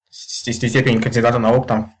степень кандидата наук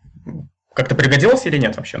там как-то пригодилась или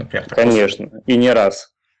нет вообще, например? Конечно, и не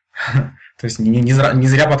раз. То есть не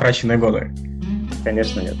зря потраченные годы.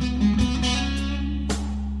 Конечно, нет.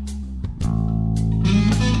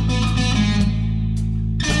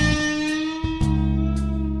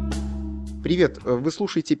 Привет, вы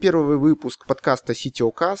слушаете первый выпуск подкаста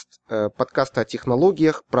CTOcast, подкаста о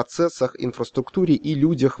технологиях, процессах, инфраструктуре и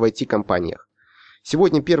людях в IT-компаниях.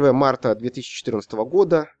 Сегодня 1 марта 2014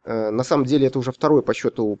 года. На самом деле это уже второй по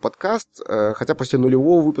счету подкаст, хотя после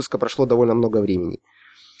нулевого выпуска прошло довольно много времени.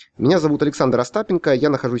 Меня зовут Александр Остапенко,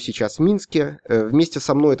 я нахожусь сейчас в Минске. Вместе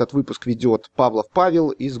со мной этот выпуск ведет Павлов Павел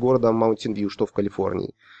из города Маунтин-Вью, что в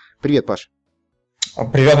Калифорнии. Привет, Паш.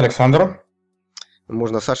 Привет, Александр.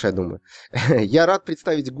 Можно Саша, я думаю. Я рад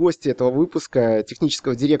представить гостя этого выпуска,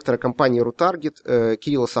 технического директора компании RuTarget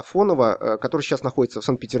Кирилла Сафонова, который сейчас находится в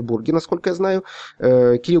Санкт-Петербурге, насколько я знаю.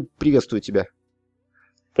 Кирилл, приветствую тебя.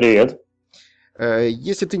 Привет.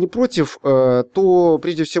 Если ты не против, то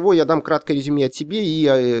прежде всего я дам краткое резюме о тебе и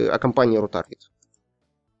о компании RuTarget.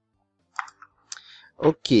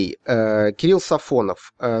 Окей. Кирилл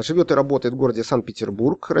Сафонов живет и работает в городе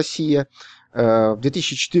Санкт-Петербург, Россия. В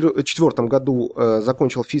 2004 году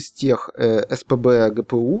закончил физтех СПб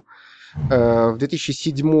ГПУ. В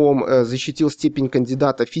 2007 защитил степень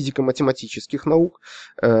кандидата физико-математических наук.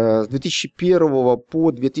 С 2001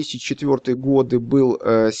 по 2004 годы был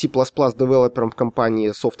C++ девелопером в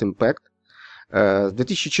компании Soft Impact. С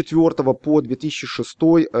 2004 по 2006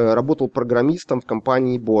 работал программистом в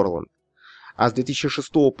компании Borland. А с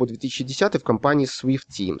 2006 по 2010 в компании Swift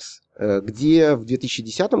Teams, где в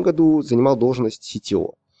 2010 году занимал должность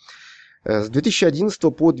CTO. С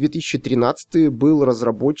 2011 по 2013 был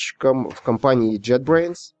разработчиком в компании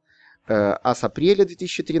JetBrains, а с апреля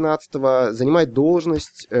 2013 занимает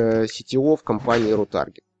должность CTO в компании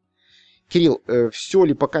RuTarget. Кирилл, все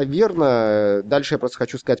ли пока верно? Дальше я просто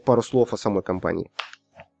хочу сказать пару слов о самой компании.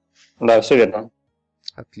 Да, все верно.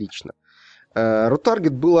 Отлично. RuTarget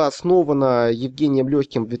была основана Евгением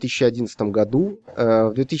Легким в 2011 году.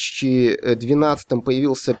 В 2012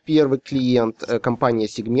 появился первый клиент, компания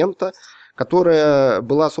Segmenta, которая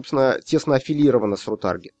была, собственно, тесно аффилирована с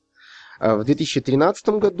RuTarget. В 2013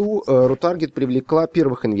 году RuTarget привлекла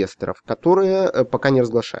первых инвесторов, которые пока не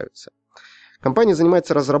разглашаются. Компания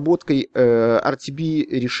занимается разработкой RTB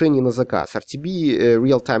решений на заказ. RTB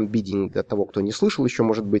Real-Time Bidding, для того, кто не слышал еще,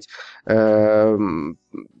 может быть.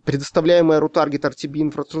 Предоставляемая RuTarget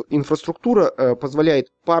RTB инфраструктура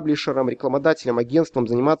позволяет паблишерам, рекламодателям, агентствам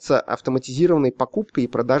заниматься автоматизированной покупкой и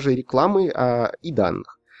продажей рекламы и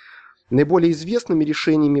данных. Наиболее известными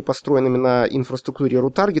решениями, построенными на инфраструктуре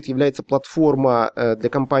RuTarget, является платформа для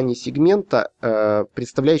компании Segmenta,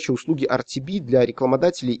 представляющая услуги RTB для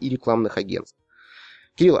рекламодателей и рекламных агентств.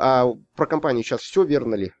 Кирилл, а про компанию сейчас все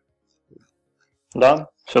верно ли? Да,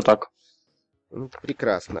 все так.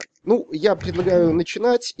 Прекрасно. Я предлагаю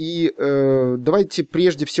начинать, и давайте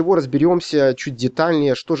прежде всего разберемся чуть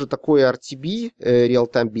детальнее, что же такое RTB,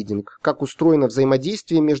 Real-Time Bidding, как устроено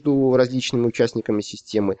взаимодействие между различными участниками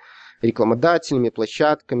системы, рекламодателями,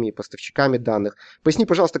 площадками, поставщиками данных. Поясни,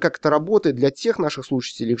 пожалуйста, как это работает для тех наших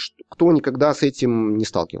слушателей, кто никогда с этим не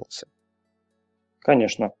сталкивался.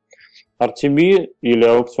 Конечно. RTB или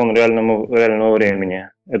аукцион реального времени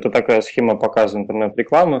 – это такая схема показа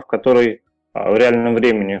интернет-рекламы, в которой в реальном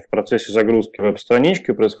времени в процессе загрузки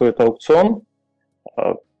веб-странички происходит аукцион,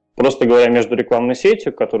 просто говоря, между рекламной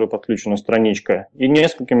сетью, к которой подключена страничка, и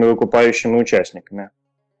несколькими выкупающими участниками,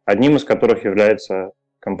 одним из которых является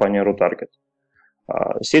компания RuTarget.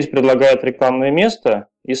 Сеть предлагает рекламное место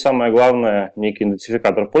и, самое главное, некий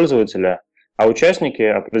идентификатор пользователя, а участники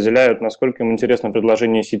определяют, насколько им интересно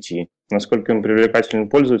предложение сети, насколько им привлекателен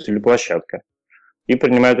пользователь или площадка, и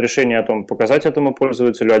принимают решение о том, показать этому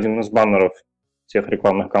пользователю один из баннеров тех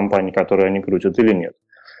рекламных кампаний, которые они крутят, или нет.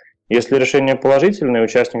 Если решение положительное,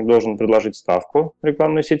 участник должен предложить ставку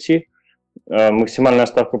рекламной сети, максимальная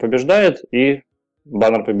ставка побеждает, и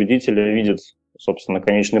баннер победителя видит, собственно,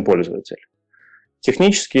 конечный пользователь.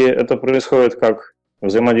 Технически это происходит как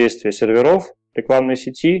взаимодействие серверов рекламной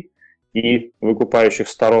сети и выкупающих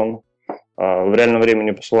сторон. В реальном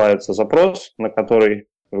времени посылается запрос, на который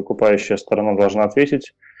выкупающая сторона должна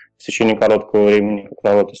ответить в течение короткого времени, как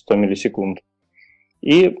правило, это 100 миллисекунд.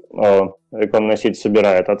 И рекламная сеть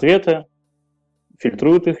собирает ответы,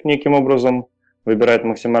 фильтрует их неким образом, выбирает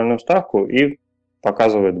максимальную ставку и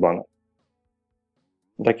показывает баннер.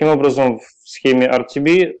 Таким образом, в схеме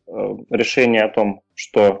RTB решение о том,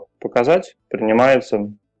 что показать,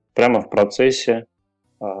 принимается прямо в процессе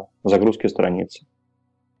загрузки страницы.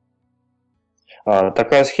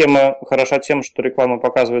 Такая схема хороша тем, что реклама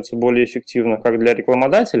показывается более эффективно как для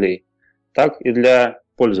рекламодателей, так и для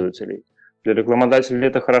пользователей. Для рекламодателей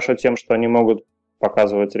это хорошо тем, что они могут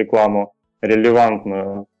показывать рекламу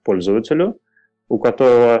релевантную пользователю, у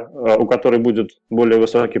которой будет более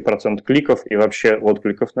высокий процент кликов и вообще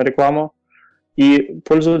откликов на рекламу. И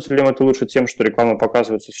пользователям это лучше тем, что реклама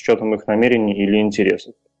показывается с учетом их намерений или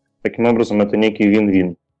интересов. Таким образом, это некий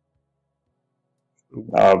вин-вин.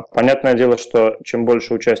 Понятное дело, что чем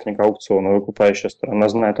больше участников аукциона выкупающая сторона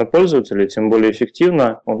знает о пользователе, тем более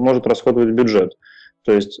эффективно он может расходовать бюджет.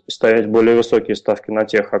 То есть ставить более высокие ставки на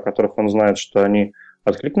тех, о которых он знает, что они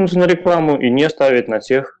откликнутся на рекламу, и не ставить на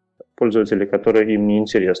тех пользователей, которые им не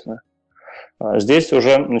интересны. Здесь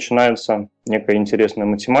уже начинается некая интересная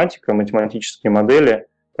математика, математические модели,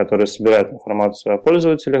 которые собирают информацию о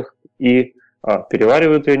пользователях и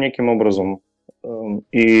переваривают ее неким образом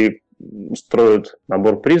и строят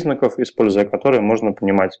набор признаков, используя которые можно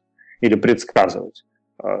понимать или предсказывать,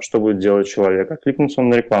 что будет делать человек, откликнется он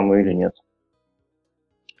на рекламу или нет.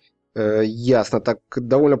 Ясно, так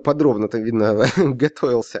довольно подробно ты, видно,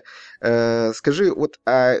 готовился. Скажи, вот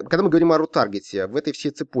когда мы говорим о рутаргете, в этой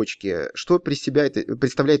всей цепочке, что представляет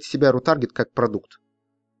из себя рутаргет как продукт?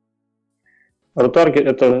 Рутаргет –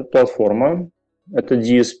 это платформа, это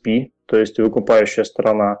DSP, то есть выкупающая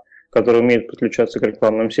сторона, которая умеет подключаться к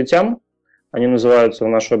рекламным сетям. Они называются в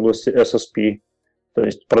нашей области SSP, то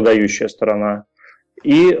есть продающая сторона,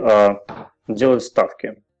 и делать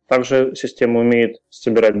ставки. Также система умеет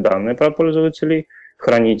собирать данные про пользователей,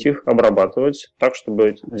 хранить их, обрабатывать так,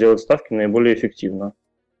 чтобы делать ставки наиболее эффективно.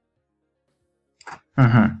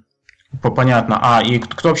 Понятно. И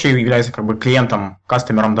кто вообще является как бы клиентом,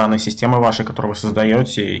 кастомером данной системы вашей, которую вы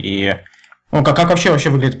создаете? И как вообще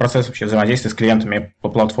выглядит процесс взаимодействия с клиентами по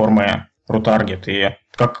платформе RuTarget? И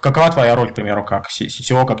какова твоя роль, к примеру, как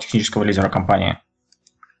CTO, как технического лидера компании?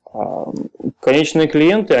 Конечные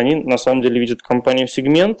клиенты, они на самом деле видят компанию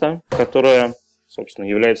сегмента, которая, собственно,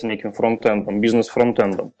 является неким фронтендом,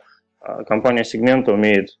 бизнес-фронтендом. Компания сегмента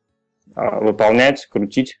умеет выполнять,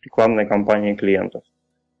 крутить рекламные кампании клиентов,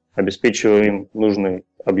 обеспечивая им нужный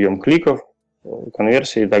объем кликов,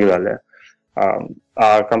 конверсии и так далее.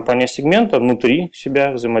 А компания сегмента внутри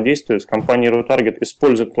себя взаимодействует с компанией RuTarget,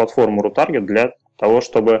 использует платформу RuTarget для того,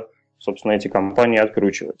 чтобы, собственно, эти компании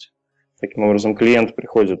откручивать. Таким образом, клиент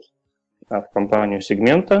приходит в компанию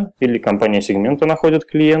сегмента, или компания сегмента находит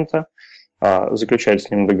клиента, заключает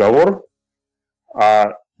с ним договор,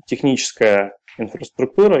 а техническая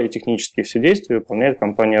инфраструктура и технические все действия выполняет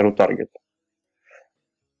компания RuTarget.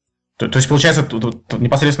 То есть, получается, тут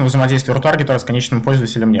непосредственно взаимодействия RuTarget с конечным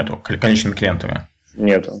пользователем нету, конечными клиентами?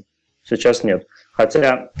 Нету. Сейчас нет.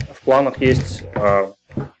 Хотя в планах есть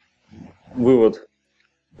вывод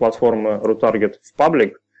платформы RuTarget в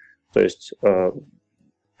паблик, то есть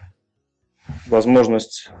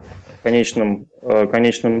возможность конечным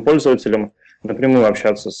пользователям напрямую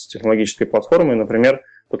общаться с технологической платформой, например,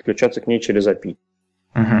 подключаться к ней через API.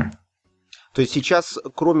 Угу. То есть сейчас,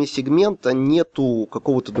 кроме сегмента, нету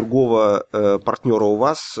какого-то другого партнера у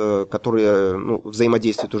вас, который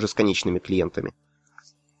взаимодействует уже с конечными клиентами?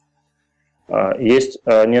 Есть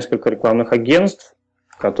несколько рекламных агентств,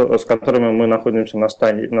 с которыми мы находимся на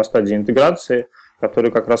стадии интеграции,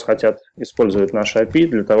 которые как раз хотят использовать наши API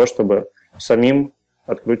для того, чтобы самим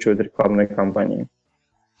откручивать рекламные кампании.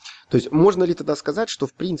 То есть можно ли тогда сказать, что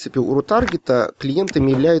в принципе у RuTarget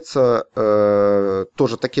клиентами являются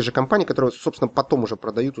тоже такие же компании, которые, собственно, потом уже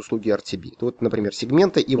продают услуги RTB? Вот, например,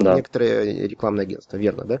 сегменты и вот некоторые рекламные агентства,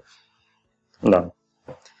 верно, да? Да.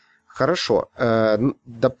 Хорошо.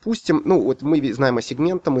 Допустим, вот мы знаем о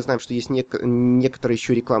сегменте, мы знаем, что есть некоторые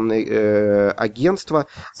еще рекламные агентства.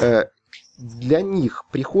 Для них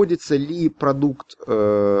приходится ли продукт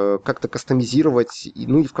как-то кастомизировать, и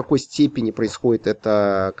в какой степени происходит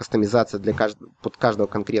эта кастомизация под каждого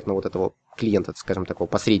конкретного вот этого клиента, скажем, такого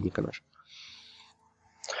посредника нашего?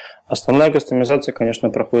 Основная кастомизация, конечно,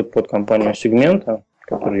 проходит под компанию сегмента,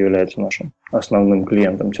 который является нашим основным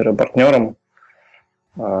клиентом-партнером.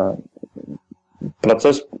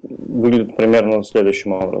 Процесс выглядит примерно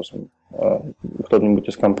следующим образом. Кто-нибудь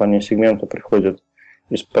из компании сегмента приходит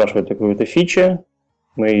и спрашивает о какой-то фиче,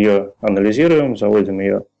 мы ее анализируем, заводим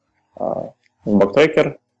ее в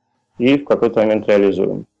бактрекер и в какой-то момент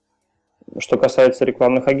реализуем. Что касается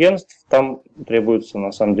рекламных агентств, там требуется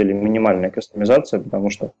на самом деле минимальная кастомизация, потому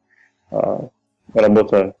что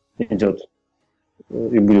работа идет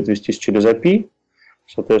и будет вестись через API,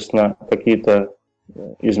 соответственно, какие-то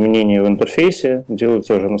изменения в интерфейсе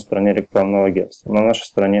делаются уже на стороне рекламного агентства. На нашей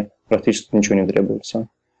стороне практически ничего не требуется.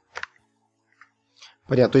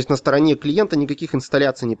 Понятно. То есть на стороне клиента никаких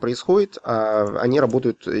инсталляций не происходит, а они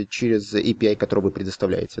работают через API, который вы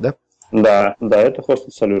предоставляете, да? Да, это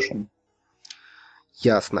Hosted Solution.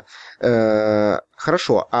 Ясно.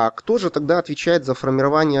 Хорошо. А кто же тогда отвечает за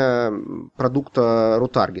формирование продукта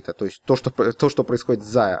RUTarget, то есть то, что происходит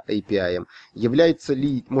за API? Являются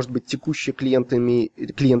ли, может быть, текущие клиенты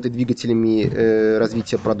двигателями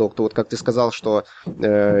развития продукта? Вот как ты сказал, что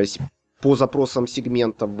по запросам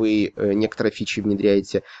сегмента вы некоторые фичи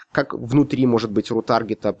внедряете. Как внутри, может быть,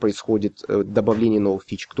 RUTarget происходит добавление новых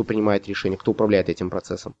фич? Кто принимает решение, кто управляет этим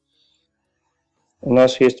процессом? У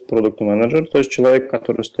нас есть продукт-менеджер, то есть человек,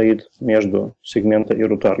 который стоит между сегмента и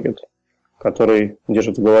RUTarget, который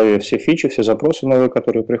держит в голове все фичи, все запросы новые,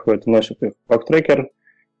 которые приходят, вносит их в бактрекер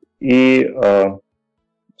и,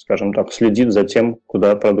 скажем так, следит за тем,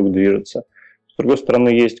 куда продукт движется. С другой стороны,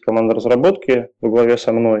 есть команда разработки во главе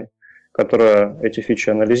со мной, которая эти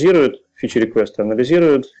фичи анализирует, фичи-реквесты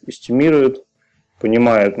анализирует, эстимирует,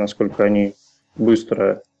 понимает, насколько они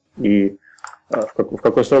быстро и в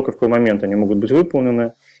какой срок и в какой момент они могут быть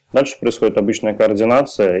выполнены. Дальше происходит обычная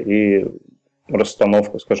координация и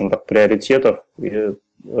расстановка, скажем так, приоритетов и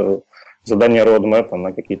задание роудмэпа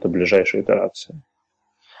на какие-то ближайшие итерации.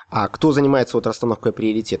 А кто занимается вот расстановкой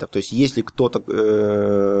приоритетов? То есть есть ли кто-то,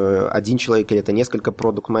 один человек или это несколько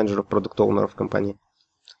продукт-менеджеров, продукт-оунеров в компании?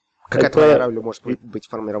 Какая твоя роль может быть в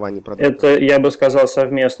формировании продукта? Это, я бы сказал,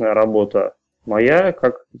 совместная работа моя,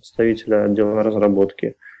 как представителя отдела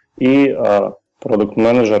разработки, и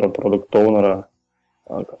продукт-менеджера, продукт-оунера,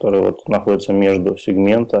 который вот находится между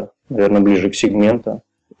сегмента, наверное, ближе к сегмента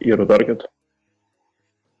и RUTarget.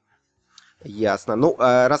 Ясно. Ну,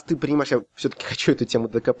 раз ты принимаешь, я все-таки хочу эту тему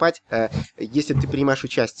докопать, если ты принимаешь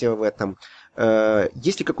участие в этом,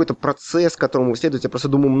 есть ли какой-то процесс, которому вы следуете? Я просто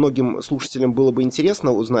думаю, многим слушателям было бы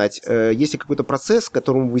интересно узнать, есть ли какой-то процесс,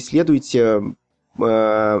 которому вы следуете,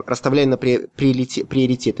 расставляя на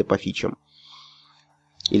приоритеты по фичам?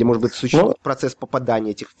 Или, может быть, существует процесс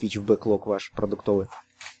попадания этих фич в бэклог ваш продуктовый?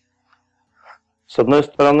 С одной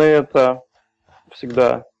стороны, это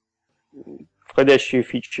всегда входящие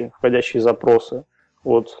фичи, входящие запросы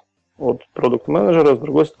от продукт-менеджера. С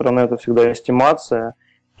другой стороны, это всегда эстимация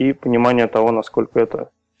и понимание того, насколько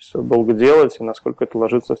это все долго делать, и насколько это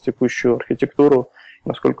ложится в текущую архитектуру,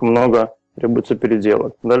 насколько много требуется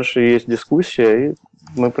переделок. Дальше есть дискуссия, и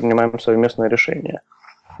мы принимаем совместное решение.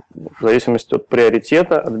 В зависимости от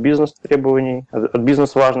приоритета, от бизнес-требований, от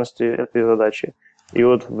бизнес-важности этой задачи и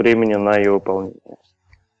от времени на ее выполнение.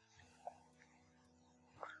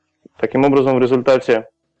 Таким образом, в результате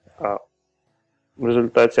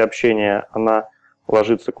общения она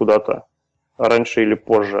ложится куда-то раньше или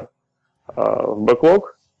позже в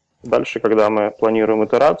бэклог. Дальше, когда мы планируем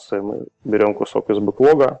итерации, мы берем кусок из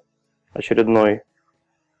бэклога очередной,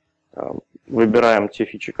 выбираем те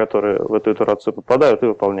фичи, которые в эту итерацию попадают, и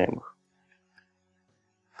выполняем их.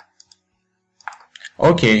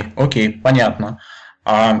 Окей, понятно.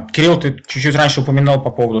 Кирилл, ты чуть-чуть раньше упоминал по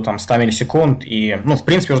поводу там 100 миллисекунд, и, в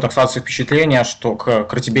принципе, уже так складывается впечатление, что к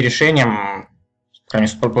RTB решениям,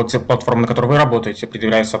 платформы, на которой вы работаете,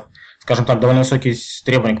 предъявляются, скажем так, довольно высокие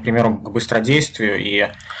требования, к примеру, к быстродействию. И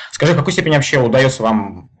скажи, в какой степени вообще удается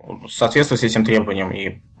вам соответствовать этим требованиям?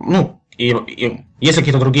 И есть ли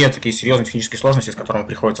какие-то другие такие серьезные технические сложности, с которыми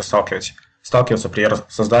приходится сталкиваться при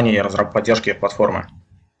создании и поддержке платформы?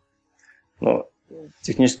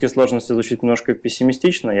 Технические сложности звучит немножко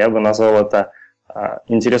пессимистично, я бы назвал это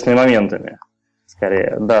интересными моментами,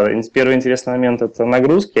 скорее. Да, первый интересный момент – это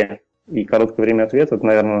нагрузки, и короткое время ответа – это,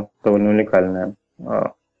 наверное, довольно уникальное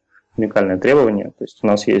требование. То есть у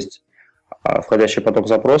нас есть входящий поток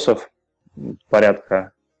запросов,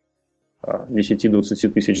 порядка 10-20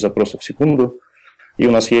 тысяч запросов в секунду, и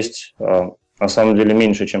у нас есть, на самом деле,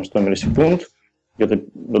 меньше, чем 100 миллисекунд, где-то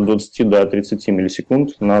от 20 до 30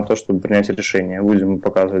 миллисекунд на то, чтобы принять решение, будем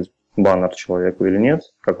показывать баннер человеку или нет,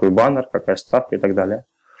 какой баннер, какая ставка и так далее.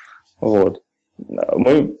 Вот.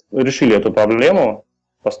 Мы решили эту проблему,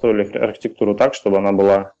 построили архитектуру так, чтобы она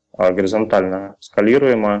была горизонтально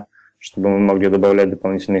скалируема, чтобы мы могли добавлять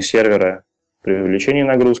дополнительные серверы при увеличении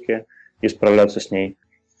нагрузки и справляться с ней.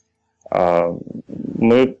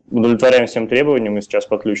 Мы удовлетворяем всем требованиям, мы сейчас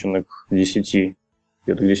подключены к 10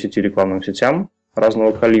 рекламным сетям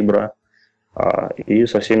разного калибра, и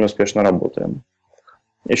со всеми успешно работаем.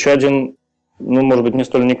 Еще один, может быть, не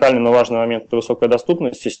столь уникальный, но важный момент – это высокая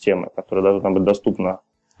доступность системы, которая должна быть доступна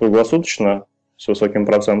круглосуточно с высоким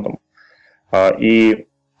процентом. И,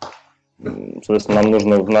 соответственно, нам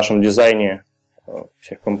нужно в нашем дизайне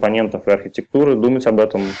всех компонентов и архитектуры думать об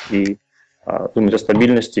этом и думать о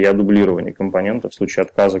стабильности и о дублировании компонентов. В случае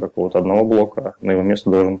отказа какого-то одного блока на его место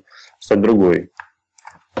должен стать другой.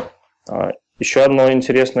 Еще одно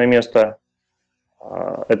интересное место –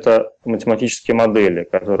 это математические модели,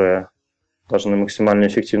 которые должны максимально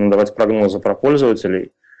эффективно давать прогнозы про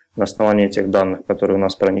пользователей на основании тех данных, которые у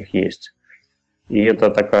нас про них есть. И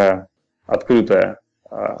это такая открытая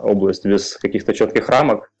область без каких-то четких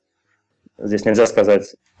рамок. Здесь нельзя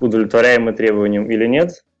сказать, удовлетворяем мы требованиям или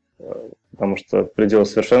нет, потому что предел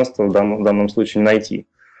совершенства в данном случае найти.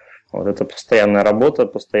 Вот это постоянная работа,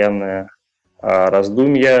 постоянное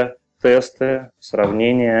раздумья, тесты,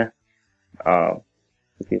 сравнения,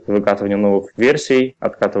 выкатывание новых версий,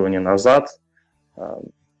 откатывание назад,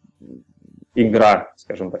 игра,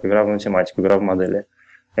 скажем так, игра в математику, игра в модели.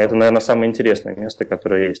 Это, наверное, самое интересное место,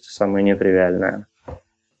 которое есть, самое нетривиальное.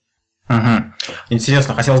 Угу.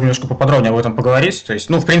 Интересно, хотелось бы немножко поподробнее об этом поговорить. То есть,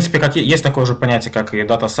 в принципе, есть такое же понятие, как и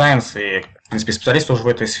Data Science, и, в принципе, специалисты тоже в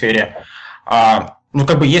этой сфере.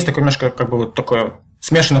 Есть такое немножко, такое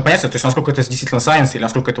смешанное понятие, то есть, насколько это действительно science, или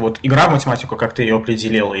насколько это игра в математику, как ты ее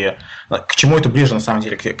определил, и к чему это ближе, на самом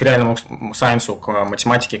деле, к реальному сайенсу, к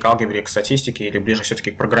математике, к алгебре, к статистике, или ближе все-таки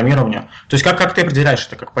к программированию. То есть, как ты определяешь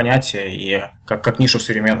это как понятие и как нишу в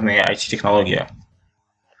современные IT-технологии?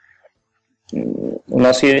 У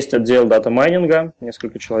нас есть отдел дата-майнинга,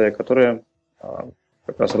 несколько человек, которые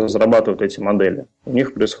как раз разрабатывают эти модели. У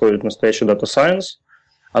них происходит настоящий Data Science,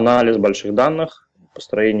 анализ больших данных,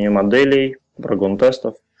 построение моделей,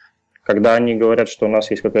 прогон-тестов. Когда они говорят, что у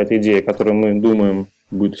нас есть какая-то идея, которую мы думаем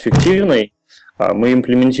будет эффективной, мы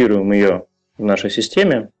имплементируем ее в нашей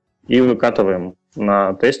системе и выкатываем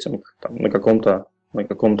на тестинг на каком-то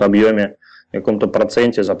объеме, на каком-то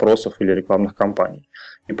проценте запросов или рекламных кампаний.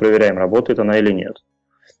 И проверяем, работает она или нет.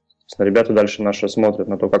 Ребята дальше наши смотрят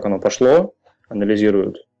на то, как оно пошло,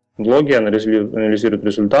 анализируют логи, анализируют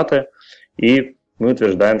результаты, и мы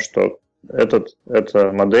утверждаем, что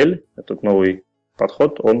эта модель, этот новый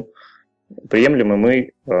подход, он приемлем, и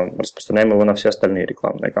мы распространяем его на все остальные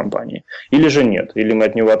рекламные кампании. Или же нет, или мы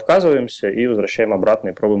от него отказываемся и возвращаем обратно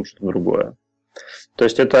и пробуем что-то другое. То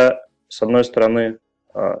есть это, с одной стороны,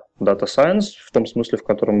 Data Science, в том смысле, в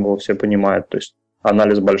котором его все понимают, то есть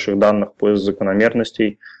анализ больших данных, поиск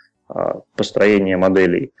закономерностей, построение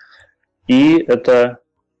моделей. И это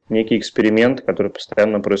некий эксперимент, который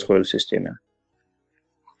постоянно происходит в системе.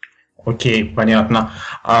 Окей, понятно.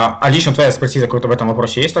 А лично твоя экспертиза какой-то в этом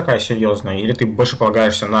вопросе есть такая серьезная, или ты больше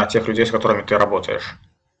полагаешься на тех людей, с которыми ты работаешь?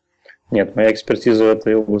 Нет, моя экспертиза в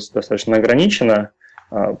этой области достаточно ограничена,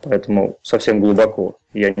 поэтому совсем глубоко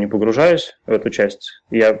я не погружаюсь в эту часть.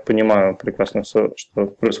 Я понимаю прекрасно все, что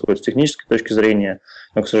происходит с технической точки зрения,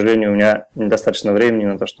 но, к сожалению, у меня недостаточно времени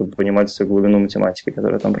на то, чтобы понимать всю глубину математики,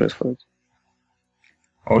 которая там происходит.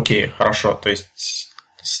 Окей, хорошо. То есть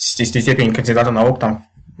степень кандидата наук там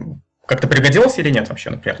как-то пригодилась или нет вообще,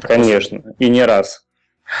 например? Конечно, и не раз.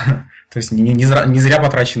 То есть не зря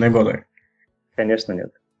потраченные годы? Конечно,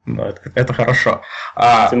 нет. Ну, это хорошо.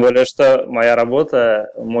 Тем более, что моя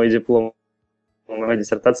работа, мой диплом, моя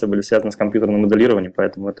диссертация были связаны с компьютерным моделированием,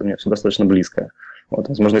 поэтому это мне все достаточно близко.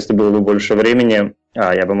 Возможно, если было бы больше времени,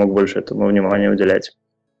 я бы мог больше этому внимания уделять.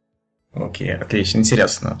 Окей, отлично,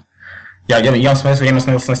 интересно. Я в свое время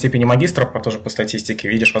остановился на степени магистра, тоже по статистике.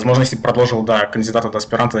 Видишь, возможно, если бы продолжил до кандидата, до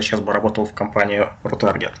аспиранта, сейчас бы работал в компании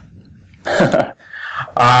RoTarget.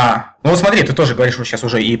 Смотри, ты тоже говоришь сейчас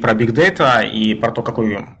уже и про Big Data, и про то,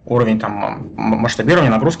 какой уровень там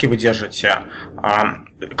масштабирования, нагрузки вы держите.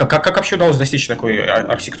 Как вообще удалось достичь такой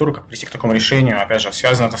архитектуры, как прийти к такому решению? Опять же,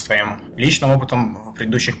 связано это с твоим личным опытом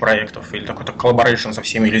предыдущих проектов или какой-то коллаборейшн со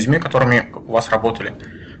всеми людьми, которыми у вас работали?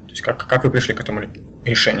 То есть как вы пришли к этому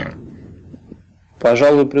решению?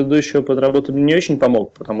 Пожалуй, предыдущий опыт работы мне не очень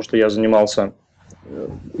помог, потому что я занимался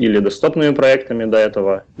или десктопными проектами до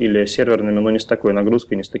этого, или серверными, но не с такой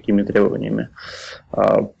нагрузкой, не с такими требованиями.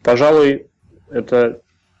 Пожалуй, это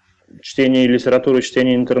чтение литературы,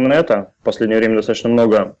 чтение интернета. В последнее время достаточно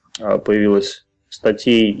много появилось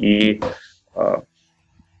статей и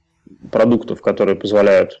продуктов, которые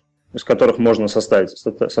позволяют, из которых можно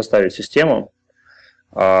составить систему.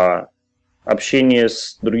 Общение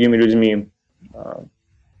с другими людьми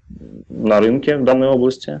на рынке в данной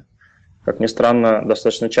области. Как ни странно,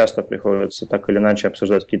 достаточно часто приходится так или иначе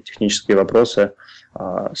обсуждать какие-то технические вопросы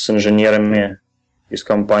с инженерами из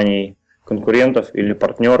компаний конкурентов или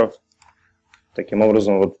партнеров. Таким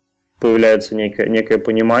образом, появляется некое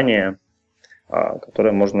понимание,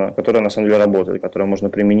 которое на самом деле работает, которое можно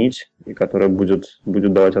применить и которое будет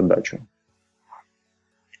давать отдачу.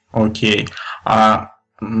 Окей.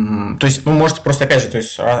 То есть, может, просто опять же, то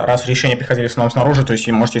есть, раз решения приходили в основном снаружи, то есть,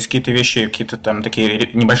 может, есть какие-то вещи, какие-то там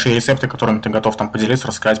такие небольшие рецепты, которыми ты готов там поделиться,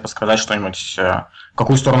 рассказать, подсказать что-нибудь, в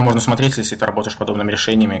какую сторону можно смотреть, если ты работаешь подобными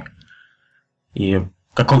решениями, и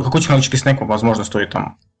какой технологический снэк, возможно, стоит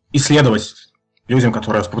там исследовать людям,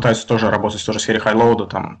 которые пытаются тоже работать в той же сфере хайлоуда,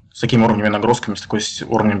 там, с такими уровнями нагрузками, с такой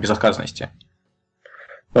уровнем безотказности?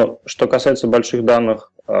 Но, что касается больших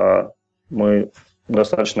данных, мы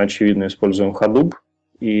достаточно очевидно используем Hadoop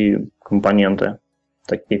и компоненты,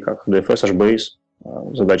 такие как DFS,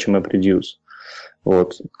 HBase, задачи MapReduce.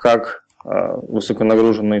 Вот. Как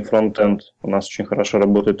высоконагруженный фронтенд у нас очень хорошо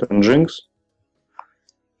работает Nginx.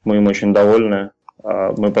 Мы им очень довольны.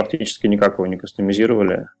 Мы практически никак его не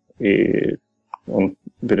кастомизировали, и он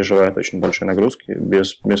переживает очень большие нагрузки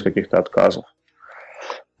без каких-то отказов.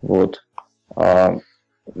 Вот.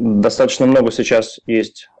 Достаточно много сейчас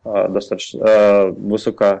есть достаточно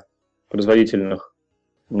высокопроизводительных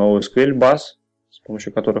NoSQL баз, с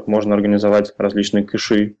помощью которых можно организовать различные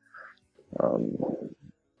кэши.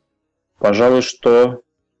 Пожалуй, что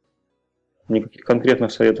никаких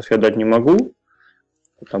конкретных советов я дать не могу,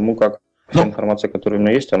 потому как вся информация, которая у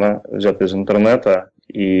меня есть, она взята из интернета,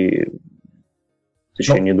 и в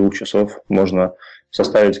течение 2 часов можно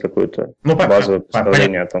составить какое-то базовое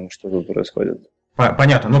представление о том, что тут происходит.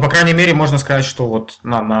 Понятно. Ну, по крайней мере, можно сказать, что вот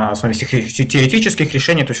на основе теоретических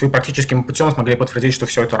решений, то есть вы практическим путем смогли подтвердить, что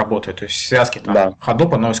все это работает. То есть связки там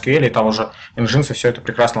Hadoop, NoSQL и того же Nginx, все это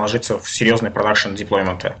прекрасно ложится в серьезные продакшн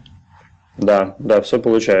деплойменты. Да, все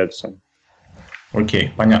получается.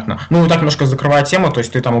 Окей, понятно. Ну, так немножко закрывая тему, то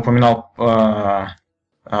есть ты там упоминал про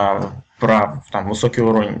там, высокий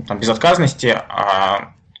уровень там, безотказности.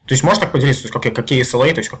 То есть можешь так поделиться, то есть какие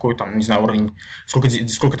SLA, то есть какой там, не знаю, уровень,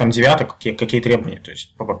 сколько там девяток, какие требования, то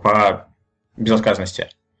есть по безотказности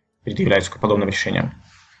предъявляются к подобным решениям?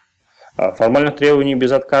 Формальных требований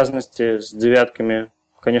безотказности с девятками,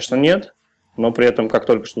 конечно, нет, но при этом, как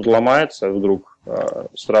только что-то ломается, вдруг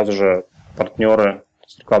сразу же партнеры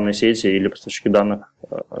рекламной сети или поставщики данных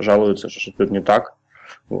жалуются, что что-то не так.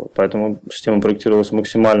 Вот. Поэтому система проектировалась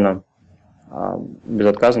максимально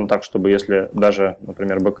безотказно, так, чтобы если даже,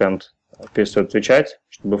 например, бэкэнд перестает отвечать,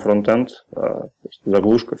 чтобы фронтенд,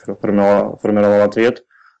 заглушка формировал ответ,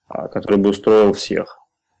 который бы устроил всех.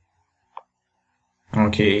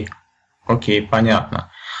 Окей,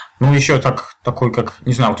 понятно. Ну, еще такой, как,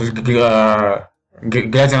 не знаю, то есть,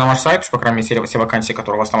 глядя на ваш сайт, по крайней мере, все вакансии,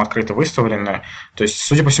 которые у вас там открыты, выставлены, то есть,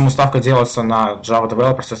 судя по всему, ставка делается на Java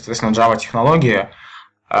Developer, соответственно, Java технологии.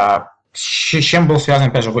 С чем был связан,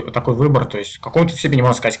 опять же, такой выбор? То есть в какой-то степени,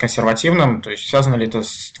 можно сказать, консервативным? То есть связано ли это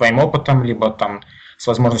с твоим опытом, либо там с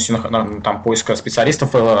возможностью там, поиска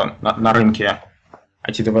специалистов на рынке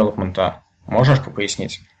IT-девелопмента? Можешь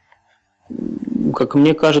пояснить? Как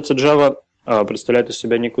мне кажется, Java представляет из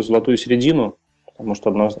себя некую золотую середину, потому что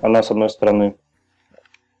она, с одной стороны,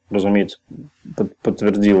 разумеется,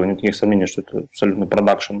 подтвердила, нет никаких сомнений, что это абсолютно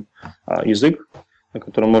продакшн язык, на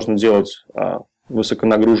котором можно делать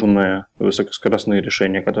высоконагруженные, высокоскоростные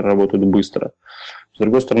решения, которые работают быстро. С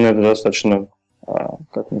другой стороны, это достаточно,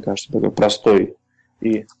 как мне кажется, такой простой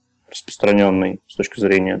и распространенный с точки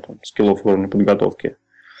зрения там, скиллов уровня подготовки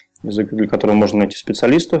язык, для которого можно найти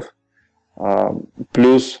специалистов.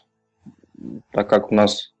 Плюс, так как у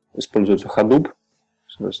нас используется Hadoop,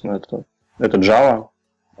 соответственно, это Java,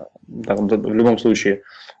 в любом случае,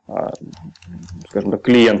 скажем так,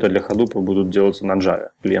 клиенты для Hadoop будут делаться на Java,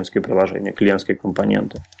 клиентские приложения, клиентские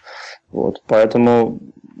компоненты. Вот. Поэтому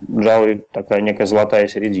Java такая некая золотая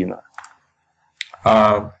середина.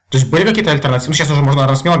 То есть были какие-то альтернативы? Сейчас уже можно,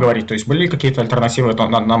 наверное, смело говорить. То есть были какие-то альтернативы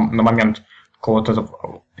на момент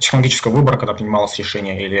какого-то технологического выбора, когда принималось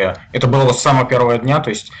решение? Или это было с самого первого дня? То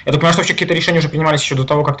есть я так понимаю, что вообще какие-то решения уже принимались еще до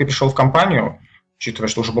того, как ты пришел в компанию, учитывая,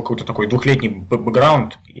 что уже был какой-то такой двухлетний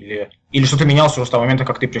бэкграунд, или что-то менялось уже с того момента,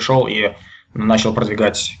 как ты пришел и начал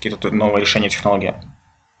продвигать какие-то новые решения технологии?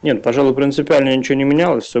 Нет, пожалуй, принципиально ничего не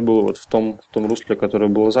менялось, все было вот в том русле, которое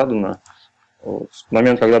было задано. Вот. В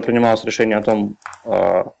момент, когда принималось решение о том,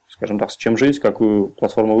 скажем так, с чем жить, какую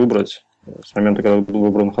платформу выбрать, с момента, когда был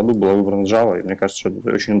выбран Hadoop, была выбрана Java, и мне кажется, что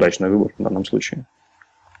это очень удачный выбор в данном случае.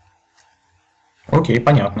 Окей,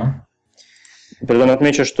 понятно. При этом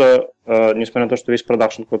отмечу, что, несмотря на то, что весь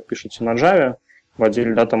продакшн код пишется на Java, в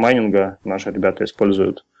отделе дата-майнинга наши ребята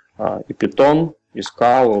используют и Python, и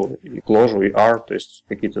Scala, и Clojure, и R, то есть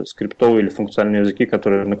какие-то скриптовые или функциональные языки,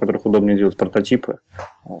 на которых удобнее делать прототипы,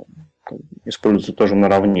 используются тоже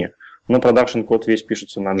наравне. Но продакшн код весь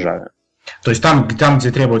пишется на Java. То есть там,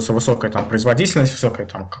 где требуется высокая там, производительность, высокие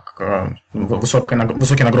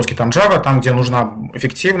нагрузки, там Java, там, где нужна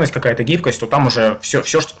эффективность, какая-то гибкость, то там уже все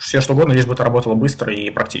что угодно, лишь бы это работало быстро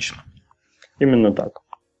и практично. Именно так.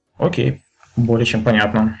 Окей, более чем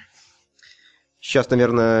понятно. Сейчас,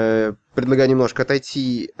 наверное, предлагаю немножко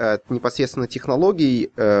отойти от непосредственно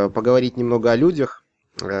технологий, поговорить немного о людях,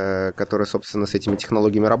 которые, собственно, с этими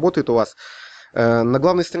технологиями работают у вас. На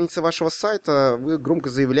главной странице вашего сайта вы громко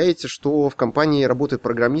заявляете, что в компании работают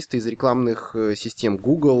программисты из рекламных систем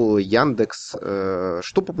Google, Яндекс.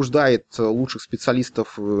 Что побуждает лучших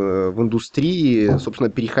специалистов в индустрии, собственно,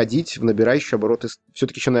 переходить в набирающие обороты,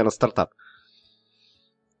 все-таки еще, наверное, стартап?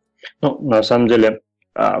 Ну, на самом деле,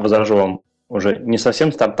 возражу вам, уже не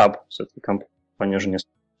совсем стартап, все-таки компания уже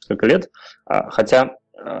несколько лет, хотя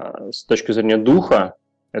с точки зрения духа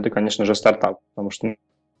это, конечно же, стартап, потому что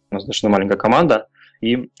у нас достаточно маленькая команда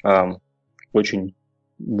и очень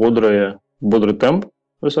бодрый темп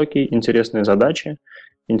высокий, интересные задачи,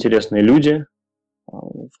 интересные люди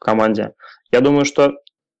в команде. Я думаю, что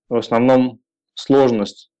в основном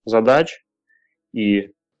сложность задач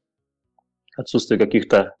и отсутствие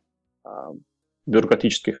каких-то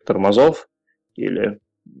бюрократических тормозов или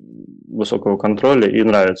высокого контроля и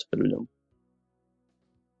нравится людям.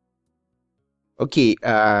 Окей,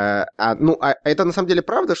 это на самом деле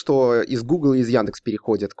правда, что из Google и из Яндекс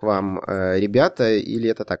переходят к вам ребята, или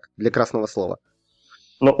это так, для красного слова?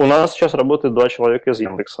 Ну, у нас сейчас работает 2 человека из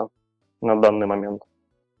Яндекса на данный момент.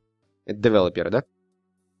 Это девелоперы, да?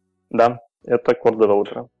 Да, это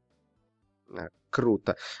core-девелоперы.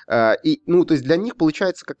 Круто. То есть для них,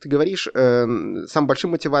 получается, как ты говоришь, самым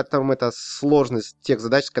большим мотиватором это сложность тех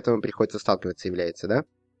задач, с которыми приходится сталкиваться, является, да?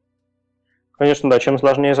 Конечно, да. Чем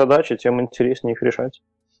сложнее задачи, тем интереснее их решать.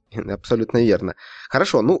 Абсолютно верно.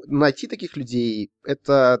 Хорошо, найти таких людей –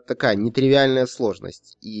 это такая нетривиальная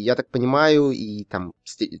сложность. И я так понимаю, и там,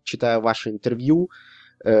 читая ваши интервью,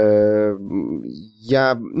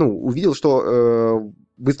 я увидел, что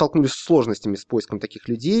вы столкнулись с сложностями с поиском таких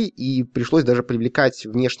людей, и пришлось даже привлекать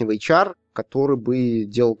внешнего HR, который бы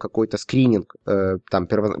делал какой-то скрининг,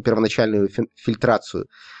 первоначальную фильтрацию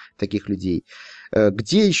таких людей.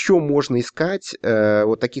 Где еще можно искать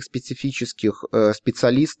вот таких специфических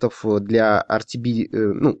специалистов для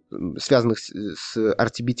RTB, связанных с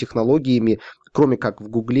RTB-технологиями, кроме как в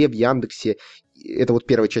Гугле, в Яндексе? Это вот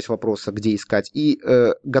первая часть вопроса, где искать. И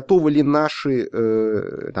готовы ли наши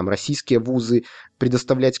российские вузы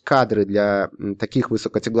предоставлять кадры для таких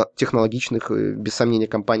высокотехнологичных, без сомнения,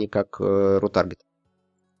 компаний, как RoTarget?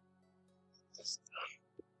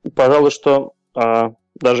 Пожалуй, что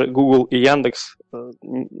даже Google и Яндекс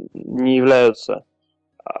не являются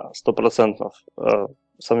 100%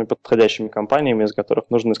 самыми подходящими компаниями, из которых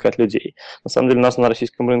нужно искать людей. На самом деле у нас на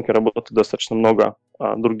российском рынке работает достаточно много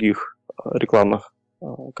других рекламных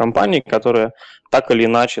компаний, которые так или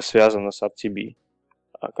иначе связаны с RTB,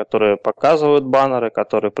 которые показывают баннеры,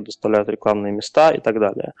 которые предоставляют рекламные места и так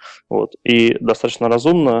далее. Вот. И достаточно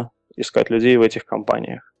разумно искать людей в этих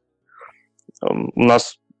компаниях. У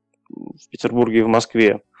нас в Петербурге и в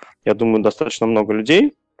Москве, я думаю, достаточно много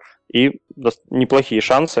людей и неплохие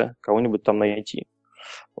шансы кого-нибудь там найти.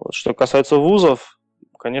 Вот. Что касается вузов,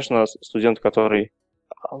 конечно, студент, который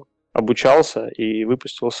обучался и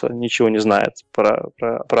выпустился, ничего не знает про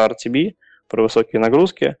RTB, про высокие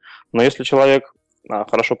нагрузки, но если человек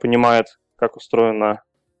хорошо понимает, как устроена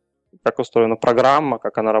программа,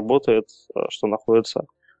 как она работает, что находится,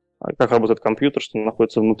 как работает компьютер, что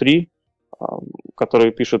находится внутри,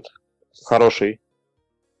 который пишет хороший,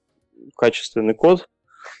 качественный код,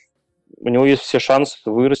 у него есть все шансы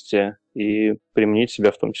вырасти и применить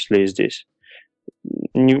себя в том числе и здесь.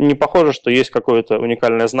 Не похоже, что есть какое-то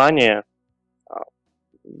уникальное знание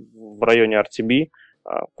в районе RTB,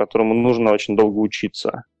 которому нужно очень долго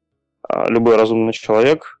учиться. Любой разумный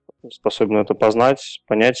человек способен это познать,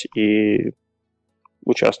 понять и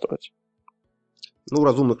участвовать.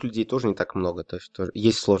 Разумных людей тоже не так много, то есть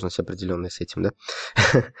есть сложность определенная с этим, да?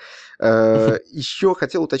 Еще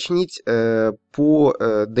хотел уточнить по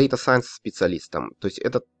Data Science специалистам, то есть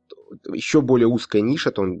это еще более узкая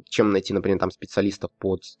ниша, чем найти, например, там специалистов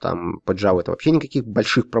под Java, это вообще никаких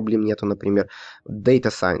больших проблем нету, например. Data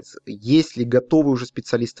Science. Есть ли готовые уже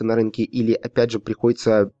специалисты на рынке или, опять же,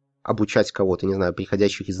 приходится обучать кого-то, не знаю,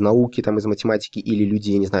 приходящих из науки, из математики, или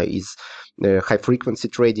людей, не знаю, из high-frequency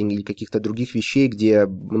trading или каких-то других вещей, где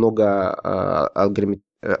много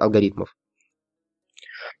алгоритмов?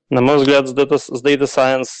 На мой взгляд, с Data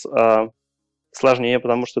Science сложнее,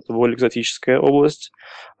 потому что это более экзотическая область.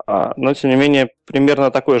 Но, тем не менее, примерно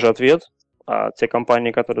такой же ответ. Те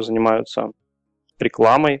компании, которые занимаются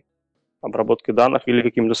рекламой, обработкой данных или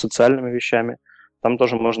какими-то социальными вещами, там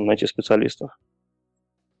тоже можно найти специалистов.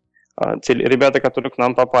 Те ребята, которые к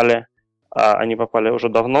нам попали, они попали уже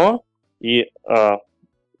давно и,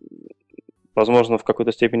 возможно, в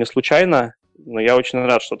какой-то степени случайно, но я очень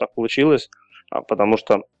рад, что так получилось, потому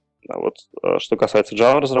что что касается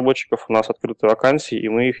Java-разработчиков, у нас открыты вакансии, и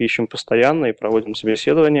мы их ищем постоянно и проводим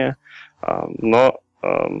собеседования, но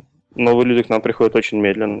новые люди к нам приходят очень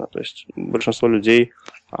медленно. То есть с большинством людей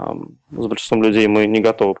мы не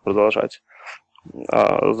готовы продолжать.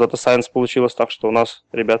 С Data Science получилось так, что у нас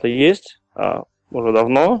ребята есть уже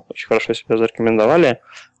давно, очень хорошо себя зарекомендовали,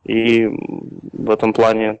 и в этом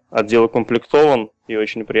плане отдел укомплектован, и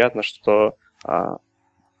очень приятно, что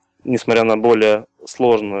несмотря на более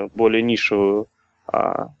сложную, более нишевую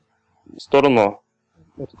сторону,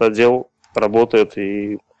 этот отдел работает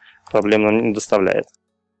и проблем нам не доставляет.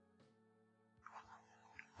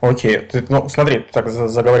 Окей. Ну, смотри, ты так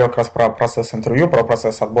заговорил как раз про процесс интервью, про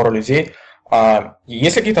процесс отбора людей.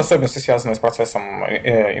 Есть какие-то особенности, связанные с процессом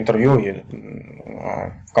интервью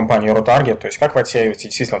в компании RoTarget? То есть как вы отсеиваете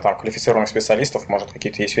действительно там квалифицированных специалистов? Может,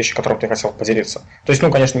 какие-то есть вещи, которыми ты хотел поделиться? То есть,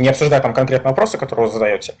 ну, конечно, не обсуждая там конкретные вопросы, которые вы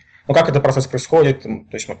задаете, но как этот процесс происходит? То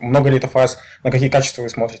есть много ли это фаз? На какие качества вы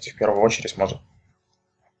смотрите в первую очередь, может?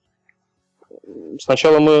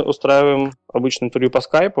 Сначала мы устраиваем обычное интервью по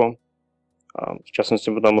скайпу, в частности,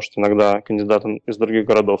 потому что иногда кандидаты из других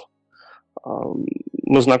городов.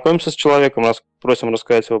 Мы знакомимся с человеком, просим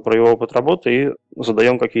рассказать его про его опыт работы и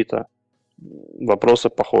задаем какие-то вопросы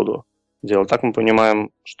по ходу дела. Так мы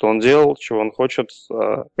понимаем, что он делал, чего он хочет,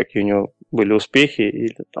 какие у него были успехи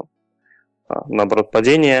или там, наоборот,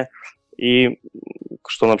 падения, и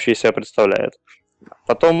что он вообще из себя представляет.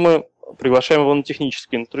 Потом мы приглашаем его на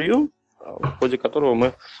техническое интервью, в ходе которого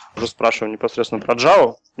мы уже спрашиваем непосредственно про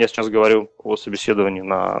Java. Я сейчас говорю о собеседовании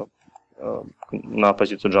на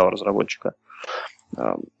позицию Java разработчика.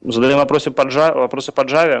 Задаем вопросы по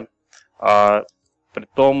Java,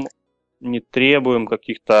 притом не требуем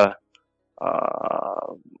каких-то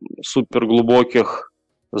суперглубоких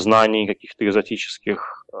знаний, каких-то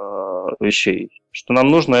экзотических вещей. Что нам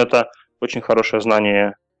нужно, это очень хорошее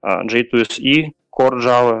знание J2SE, Core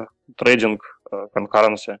Java, трейдинг,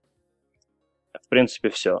 concurrency. В принципе,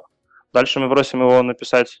 все. Дальше мы просим его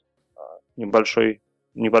написать небольшую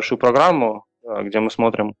программу, где мы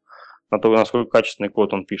смотрим на то, насколько качественный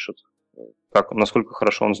код он пишет, насколько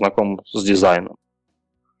хорошо он знаком с дизайном.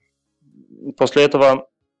 После этого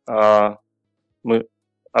мы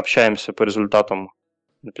общаемся по результатам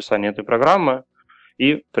написания этой программы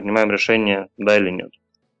и принимаем решение, да или нет.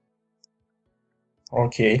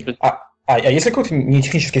 Окей. А есть ли какой-то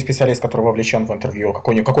нетехнический специалист, который вовлечен в интервью,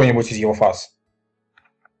 какой-нибудь из его фаз?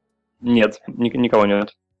 Нет, никого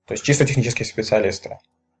нет. То есть чисто технические специалисты?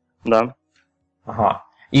 Да. Ага.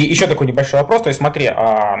 И еще такой небольшой вопрос. То есть смотри,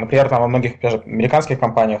 например, там во многих даже американских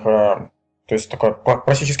компаниях, то есть такое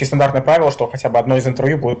классически стандартное правило, что хотя бы одно из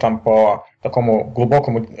интервью будет там по такому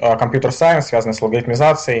глубокому компьютер-сайенс, связанное с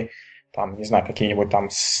алгоритмизацией, там, не знаю, какие-нибудь там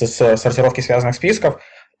с сортировки связанных списков.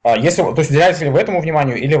 То есть уделяете ли вы этому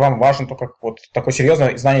вниманию, или вам важно только вот такое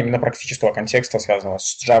серьезное знание именно практического контекста, связанного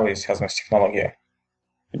с Java и связанного с технологией?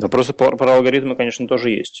 Вопросы про алгоритмы, конечно,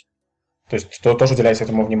 тоже есть. То есть тоже уделяете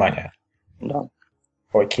этому внимание? Да.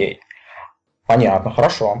 Окей. Понятно,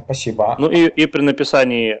 хорошо, спасибо. Ну и при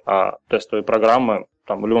написании тестовой программы,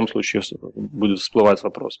 там в любом случае будет всплывать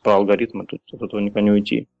вопрос про алгоритмы, тут от этого никуда не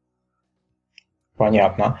уйти.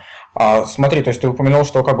 Понятно. Смотри, то есть ты упомянул,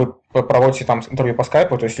 что как бы проводите там интервью по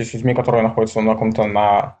скайпу, то есть с людьми, которые находятся на каком-то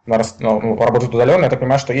работают удаленно, я так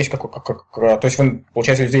понимаю, что есть то есть вы,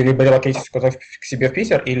 получается, людей либо релокейтите к себе в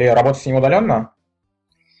Питер, или работаете с ним удаленно?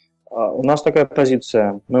 У нас такая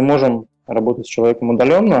позиция. Мы можем работать с человеком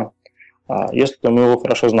удаленно, если мы его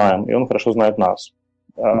хорошо знаем, и он хорошо знает нас.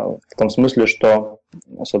 В том смысле, что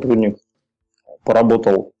сотрудник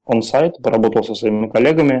поработал on-site, поработал со своими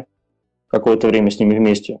коллегами, какое-то время с ними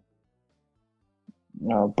вместе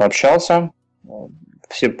пообщался,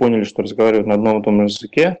 все поняли, что разговаривают на одном и том же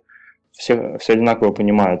языке, все одинаково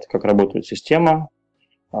понимают, как работает система,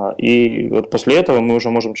 и вот после этого мы уже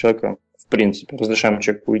можем человека, в принципе, разрешаем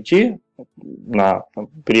человеку уйти,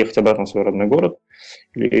 переехать обратно в свой родной город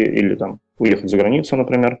или там уехать за границу,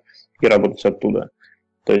 например, и работать оттуда.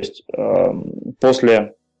 То есть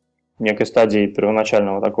после некой стадии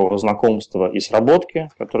первоначального такого знакомства и сработки,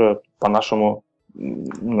 которая, на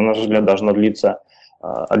наш взгляд, должна длиться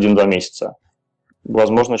 1-2 месяца.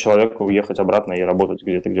 Возможно, человеку уехать обратно и работать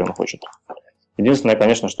где-то, где он хочет. Единственное,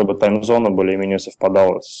 конечно, чтобы тайм-зона более-менее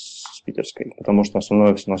совпадала с питерской, потому что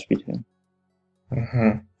основной офис у нас в Питере.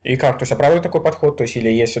 Угу. И как? То есть оправдывает такой подход? То есть или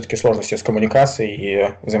есть все-таки сложности с коммуникацией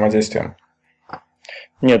и взаимодействием?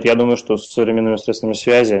 Нет, я думаю, что с современными средствами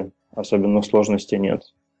связи особенных сложностей нет.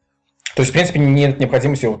 То есть, в принципе, нет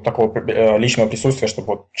необходимости вот такого личного присутствия, чтобы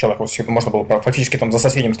вот человек можно было фактически там за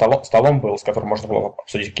соседним столом был, с которым можно было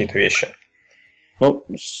обсудить какие-то вещи. Ну,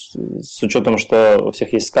 с учетом, что у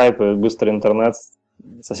всех есть скайп и быстрый интернет,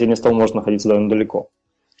 соседний стол может находиться довольно далеко.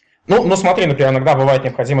 Ну, смотри, например, иногда бывает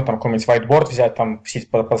необходимо там какой-нибудь whiteboard взять, там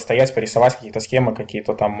постоять, порисовать какие-то схемы,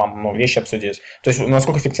 какие-то там вещи обсудить. То есть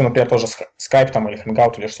насколько эффективно, например, тоже Skype там, или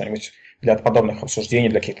Hangout или что-нибудь для подобных обсуждений,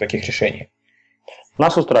 для каких-то таких решений.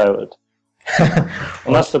 Нас устраивает.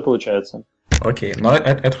 У нас все получается. Окей, но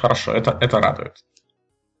это хорошо, это радует.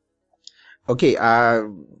 Окей,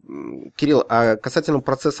 Кирилл, касательно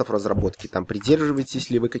процессов разработки, там придерживаетесь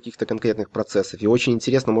ли вы каких-то конкретных процессов? И очень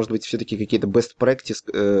интересно, может быть, все-таки какие-то best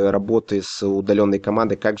practice работы с удаленной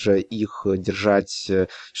командой, как же их держать,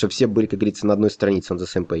 чтобы все были, как говорится, на одной странице, on the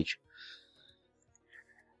same page?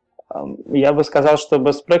 Я бы сказал, что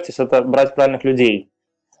best practice – это брать правильных людей.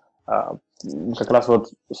 Как раз вот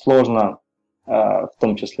сложно, в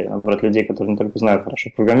том числе, набрать людей, которые не только знают хорошо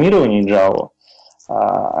программирование и Java,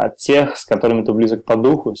 а тех, с которыми ты близок по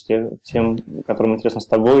духу, с тем, которым интересно с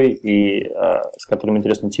тобой и с которыми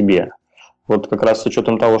интересно тебе. Вот как раз с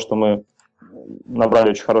учетом того, что мы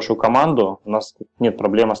набрали очень хорошую команду, у нас нет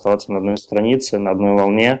проблем оставаться на одной странице, на одной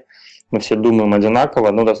волне. Мы все думаем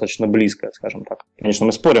одинаково, но достаточно близко, скажем так. Конечно,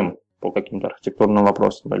 мы спорим по каким-то архитектурным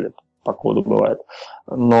вопросам или по коду бывает,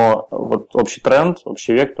 но вот общий тренд,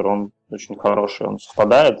 общий вектор, он очень хороший, он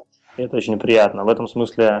совпадает, и это очень приятно. В этом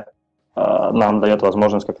смысле нам дает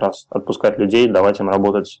возможность как раз отпускать людей, давать им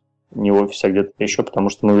работать не в офисе, а где-то еще, потому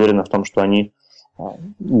что мы уверены в том, что они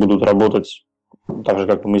будут работать так же,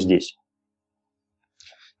 как и мы здесь.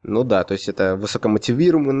 Ну да, то есть это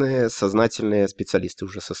высокомотивированные, сознательные специалисты,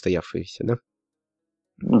 уже состоявшиеся,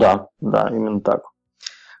 да? Да, именно так.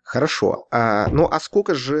 Хорошо. Ну а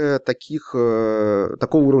сколько же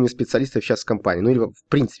такого уровня специалистов сейчас в компании? Ну или в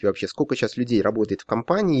принципе вообще, сколько сейчас людей работает в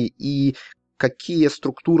компании и какие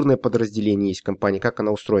структурные подразделения есть в компании, как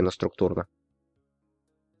она устроена структурно?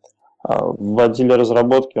 В отделе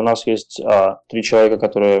разработки у нас есть 3 человека,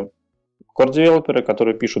 которые core-девелоперы,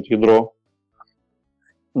 которые пишут ядро.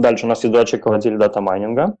 Дальше у нас есть 2 человека в отделе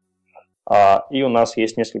дата-майнинга. И у нас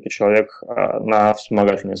есть несколько человек на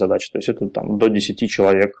вспомогательные задачи. То есть это там до 10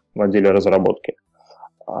 человек в отделе разработки.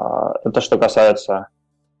 Это что касается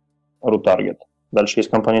RootTarget. Дальше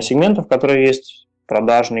есть компания сегментов, которые есть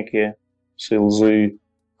продажники, сейлзы,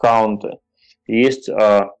 каунты. Есть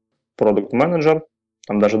продукт-менеджер,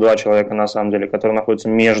 там даже 2 человека на самом деле, которые находятся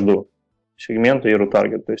между сегментом и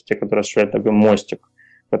RootTarget. То есть те, которые осуществляют такой мостик,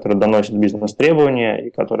 который доносит бизнес-требования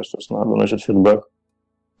и который, собственно, доносит фидбэк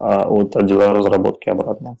от отдела разработки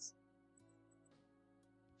обратно.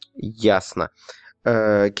 Ясно.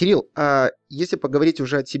 Кирилл, а если поговорить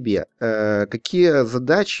уже о тебе, какие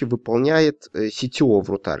задачи выполняет CTO в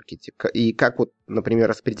RootTarget? И как, вот, например,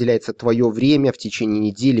 распределяется твое время в течение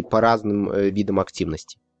недели по разным видам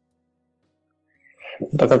активности?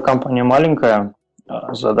 Так как компания маленькая,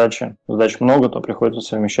 задач много, то приходится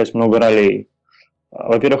совмещать много ролей.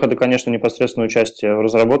 Во-первых, это, конечно, непосредственное участие в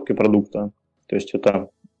разработке продукта. То есть это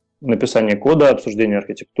написание кода, обсуждение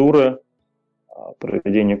архитектуры,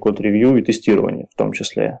 проведение код-ревью и тестирование в том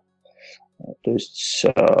числе. То есть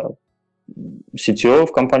CTO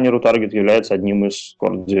в компании RootTarget является одним из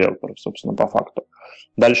core-девелоперов, собственно, по факту.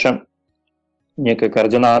 Дальше некая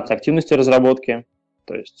координация активности разработки,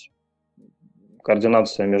 то есть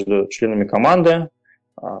координация между членами команды,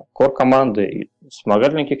 core-команды и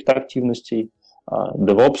вспомогательных каких-то активностей,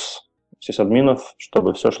 DevOps, сисадминов,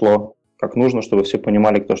 чтобы все шло как нужно, чтобы все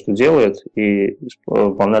понимали, кто что делает, и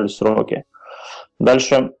выполнялись сроки.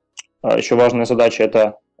 Дальше еще важная задача –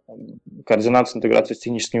 это координация интеграции с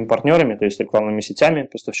техническими партнерами, то есть рекламными сетями,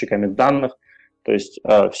 поставщиками данных, то есть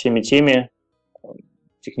всеми теми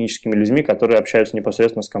техническими людьми, которые общаются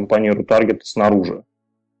непосредственно с компанией RootTarget снаружи.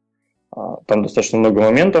 Там достаточно много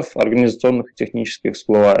моментов организационных и технических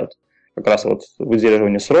всплывает. Как раз вот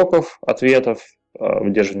выдерживание сроков, ответов,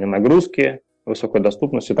 выдерживание нагрузки, высокой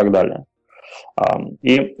доступности и так далее.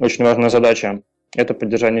 И очень важная задача – это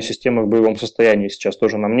поддержание системы в боевом состоянии сейчас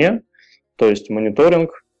тоже на мне, то есть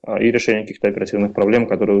мониторинг и решение каких-то оперативных проблем,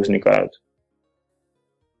 которые возникают.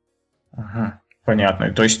 Ага,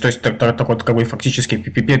 понятно. То есть так вот, как бы фактически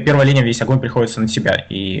первая линия, весь огонь приходится на тебя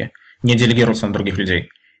и не делегируется на других людей.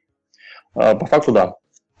 По факту, да,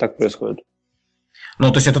 так происходит. Ну,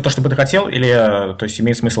 то есть это то, что бы ты хотел, или то есть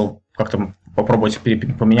имеет смысл как-то попробовать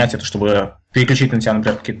поменять это, чтобы переключить на тебя,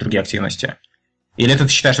 например, какие-то другие активности? Или ты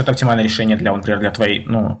считаешь, что это оптимальное решение например, для твоей,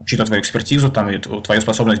 учитывая твою экспертизу там, и твою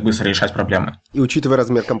способность быстро решать проблемы? И учитывая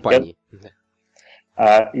размер компании.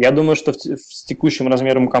 Я думаю, что с текущим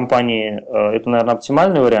размером компании это, наверное,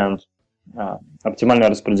 оптимальный вариант, оптимальное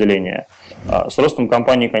распределение. С ростом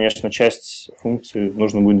компании, конечно, часть функций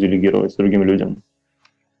нужно будет делегировать другим людям.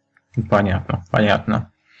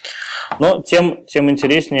 Понятно. Но тем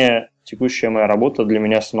интереснее текущая моя работа для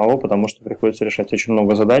меня самого, потому что приходится решать очень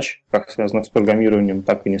много задач, как связанных с программированием,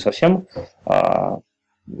 так и не совсем,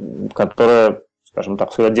 которые, скажем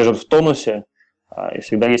так, всегда держат в тонусе, и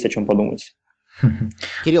всегда есть о чем подумать.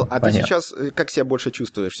 Кирилл, а Понятно. ты сейчас как себя больше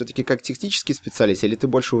чувствуешь? Все-таки как технический специалист, или ты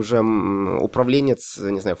больше уже управленец,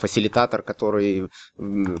 не знаю, фасилитатор, который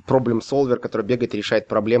проблем-солвер, который бегает и решает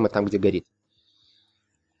проблемы там, где горит?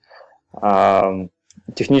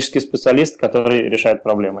 Технический специалист, который решает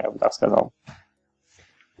проблемы, я бы так сказал.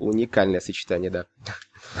 Уникальное сочетание, да.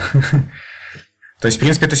 То есть, в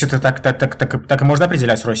принципе, то есть это так и можно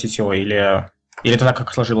определять роль CTO, или это так,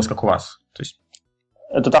 как сложилось, как у вас? То есть...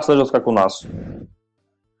 Это так сложилось, как у нас.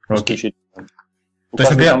 Окей. У То есть,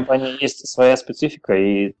 каждой например... компании есть своя специфика,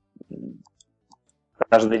 и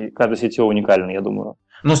каждый CTO уникальный, я думаю.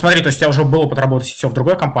 Ну, смотри, то есть у тебя уже был опыт работы CTO в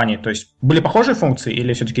другой компании, то есть были похожие функции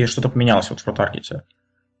или все-таки что-то поменялось вот в ProTarget?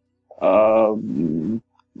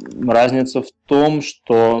 Разница в том,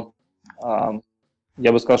 что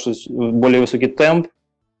я бы сказал, что более высокий темп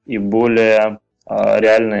и более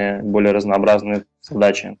реальные, более разнообразные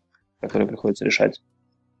задачи, которые приходится решать.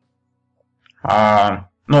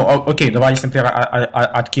 Ну, окей, давай, если, например,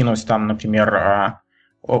 откинуть там, например,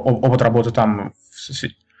 опыт работы там в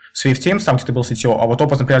Swift Teams, там, где ты был CTO, а вот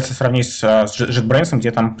опыт, например, если сравнить с JetBrains,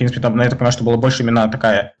 где там, в принципе, там, я так понимаю, что было больше именно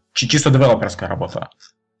такая чисто девелоперская работа.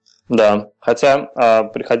 Да, хотя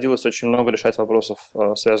приходилось очень много решать вопросов,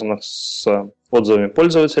 связанных с отзывами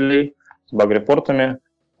пользователей, с баг-репортами,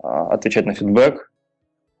 отвечать на фидбэк,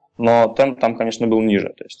 но темп там, конечно, был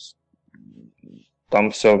ниже, то есть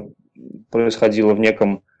там все происходило в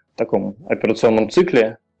неком таком операционном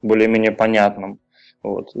цикле, более-менее понятном.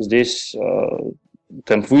 Вот. Здесь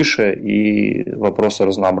темп выше и вопросы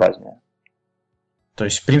разнообразнее. То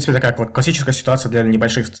есть, в принципе, такая вот классическая ситуация для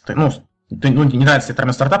небольших, ну, не нравится тебе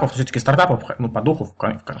термин стартапов, но все-таки стартапов, ну, по духу, в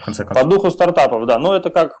конце концов. По духу стартапов, да. Но это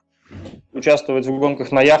как участвовать в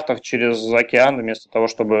гонках на яхтах через океан, вместо того,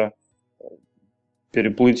 чтобы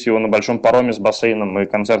переплыть его на большом пароме с бассейном и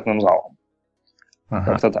концертным залом.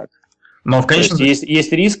 Ага. Как-то так. Но в конечном...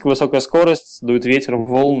 есть риск, высокая скорость, дует ветер,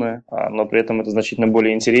 волны, но при этом это значительно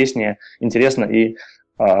более интересно и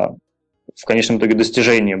в конечном итоге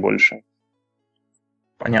достижение больше.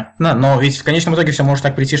 Понятно. Но ведь в конечном итоге все может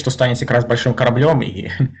так прийти, что станете как раз большим кораблем и...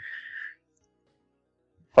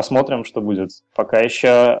 Посмотрим, что будет. Пока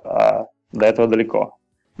еще до этого далеко.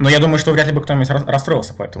 Но я думаю, что вряд ли бы кто-нибудь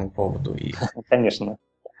расстроился по этому поводу. И... Конечно.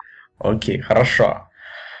 Окей, хорошо.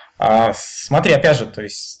 Смотри, опять же, то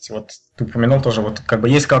есть, вот ты упомянул тоже, вот как бы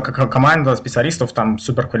есть команда специалистов там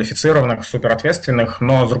суперквалифицированных, суперответственных,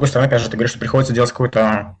 но с другой стороны, опять же, ты говоришь, что приходится делать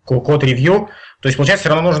какой-то код-ревью, то есть, получается, все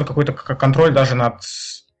равно нужен какой-то контроль даже над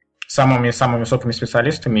самыми высокими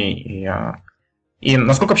специалистами, и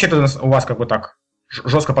насколько вообще это у вас как бы так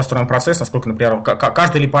жестко построен процесс, насколько, например,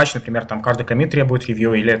 каждый липач, например, там каждый коммит требует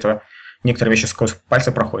ревью, или это некоторые вещи сквозь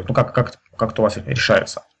пальцы проходят, ну как это у вас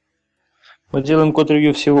решается? Мы делаем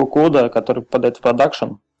код-ревью всего кода, который попадает в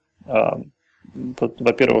продакшн.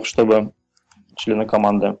 Во-первых, чтобы члены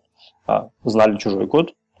команды знали чужой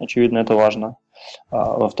код, очевидно, это важно.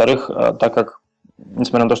 Во-вторых, так как,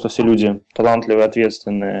 несмотря на то, что все люди талантливые,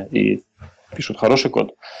 ответственные и пишут хороший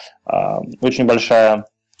код, очень большая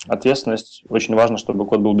ответственность, очень важно, чтобы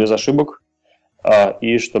код был без ошибок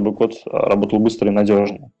и чтобы код работал быстро и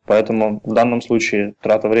надежно. Поэтому в данном случае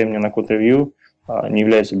трата времени на код-ревью не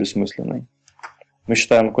является бессмысленной. Мы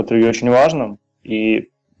считаем код-ревью очень важным,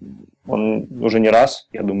 и он уже не раз,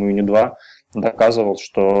 я думаю, не два, доказывал,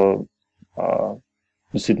 что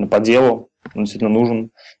действительно по делу, он действительно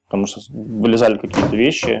нужен, потому что вылезали какие-то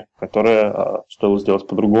вещи, которые стоило сделать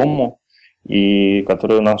по-другому, и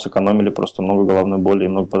которые нам сэкономили просто много головной боли и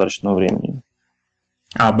много потраченного времени.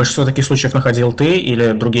 А большинство таких случаев находил ты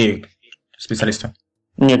или другие специалисты?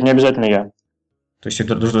 Нет, не обязательно я. То есть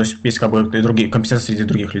есть как бы и другие компетенции среди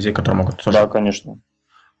других людей, которые могут тоже... Да, конечно.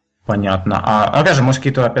 Понятно. Опять же, может,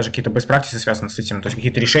 какие-то best practices связаны с этим? То есть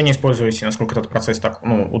какие-то решения используете, насколько этот процесс так,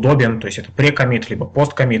 удобен? То есть это pre-commit, либо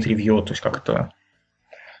post-commit ревью? То есть как это...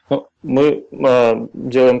 Мы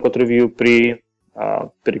делаем код-ревью при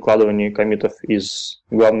перекладывании коммитов из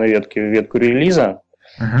главной ветки в ветку релиза.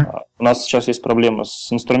 У нас сейчас есть проблема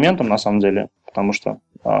с инструментом, на самом деле, потому что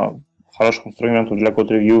хороших инструментов для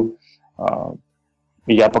код-ревью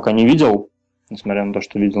я пока не видел, несмотря на то,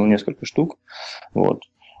 что видел несколько штук. Вот.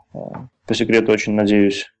 По секрету очень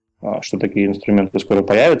надеюсь, что такие инструменты скоро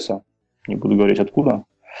появятся. Не буду говорить откуда.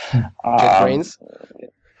 JetBrains?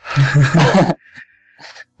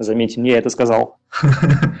 Заметьте, не я это сказал.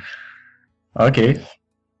 Окей.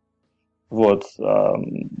 Вот.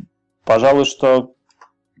 Пожалуй, что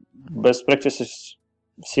best practices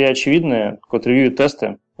все очевидные. Код-ревью и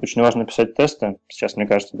тесты. Очень важно писать тесты. Сейчас, мне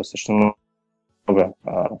кажется, достаточно много.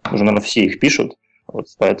 Уже, наверное, все их пишут. Вот,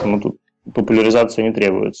 поэтому тут популяризация не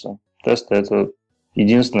требуется. Тесты – это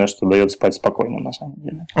единственное, что дает спать спокойно, на самом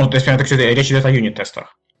деле. Ну, то есть, так сказать, речь идет о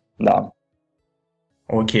юнит-тестах. Да.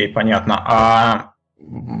 Окей, понятно.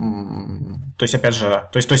 То есть, опять же,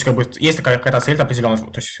 то есть как бы есть какая-то цель определенная,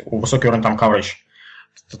 то есть высокий уровень там coverage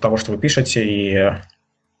того, что вы пишете, и...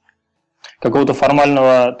 Какого-то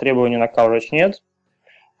формального требования на coverage нет,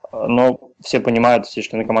 но все понимают, все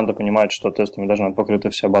члены команды понимают, что тестами должна быть покрыта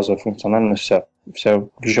вся базовая функциональность, вся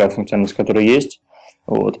ключевая функциональность, которая есть.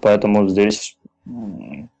 Вот, поэтому здесь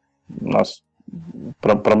у нас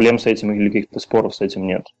проблем с этим или каких-то споров с этим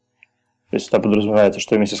нет. То есть это подразумевается,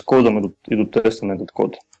 что вместе с кодом идут тесты на этот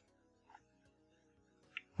код.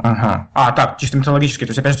 Ага. Так, чисто методологически, то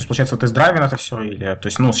есть опять же, получается, тест-драйвен это все, или, то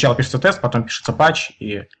есть, сначала пишется тест, потом пишется патч,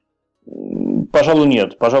 и... Пожалуй,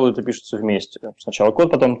 нет. Пожалуй, это пишется вместе. Сначала код,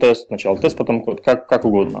 потом тест, сначала тест, потом код, как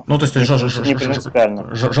угодно. Ну, то есть, не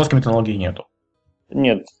принципиально. Жесткой методологии нету.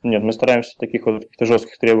 Нет, мы стараемся таких вот каких-то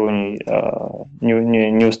жестких требований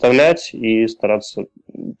не выставлять и стараться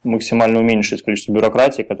максимально уменьшить количество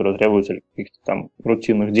бюрократии, которая требуется, или каких-то там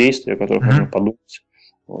рутинных действий, о которых можно подумать.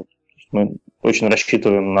 Вот. Мы очень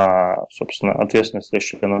рассчитываем на, собственно, ответственность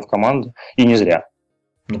членов команды, и не зря.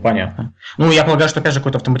 Ну, понятно. Я полагаю, что, опять же,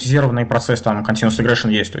 какой-то автоматизированный процесс, там, continuous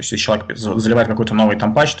regression есть, то есть, если человек заливает какой-то новый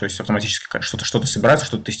там патч, то есть, автоматически что-то собирается,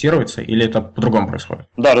 что-то тестируется, или это по-другому происходит?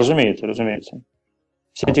 Да, разумеется.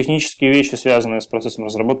 Все технические вещи, связанные с процессом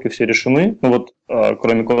разработки, все решены,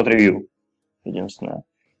 кроме код-ревью, единственное.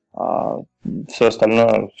 Все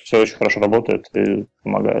остальное, все очень хорошо работает и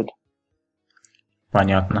помогает.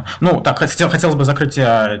 Понятно. Так, хотелось бы закрыть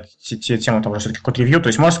тему того, все-таки код-ревью. То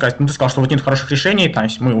есть, можешь сказать, ты сказал, что нет хороших решений, там,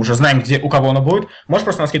 мы уже знаем, у кого оно будет. Можешь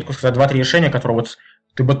просто на скидку сказать 2-3 решения, которые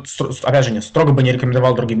ты бы, опять же, строго бы не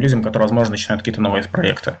рекомендовал другим людям, которые, возможно, начинают какие-то новые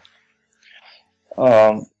проекты?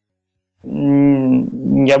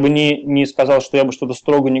 Я бы не сказал, что я бы что-то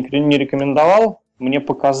строго не рекомендовал. Мне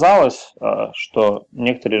показалось, что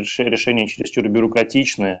некоторые решения чересчур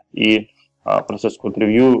бюрократичны, и процесс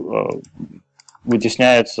код-ревью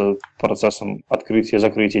вытесняется процессом открытия и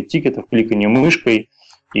закрытия тикетов, кликания мышкой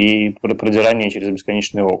и продирания через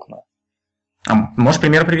бесконечные окна. Можешь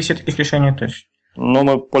пример привести таких решений? То есть... Мы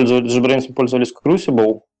JetBrains пользовались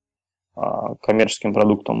Crucible, коммерческим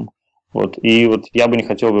продуктом. И я бы не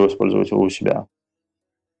хотел его использовать его у себя.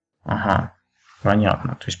 Ага,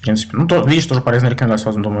 понятно. То есть, в принципе, видишь, тоже полезная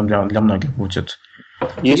рекомендация, думаю, для многих будет.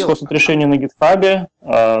 Есть хостинг решение на GitHub,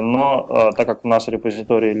 но так как у нас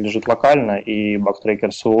репозиторий лежит локально, и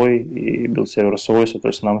бактрекер свой, и билд-сервер свой,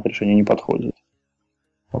 соответственно, нам это решение не подходит.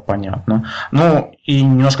 Понятно. И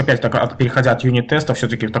немножко опять так, переходя от юнит-теста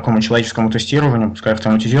все-таки к такому человеческому тестированию, пускай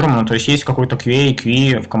автоматизированному, то есть есть какой-то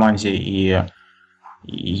QA в команде, и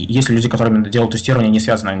есть ли люди, которые делают тестирование, не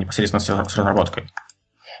связанное непосредственно с разработкой?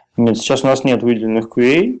 Нет, сейчас у нас нет выделенных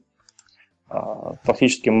QA.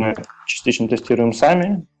 Фактически мы частично тестируем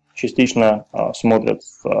сами, частично смотрят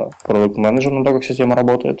продакт-менеджер на то, как система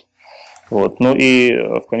работает. И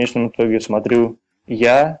в конечном итоге смотрю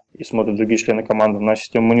я и смотрят другие члены команды на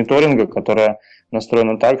систему мониторинга, которая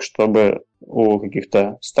настроена так, чтобы о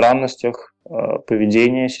каких-то странностях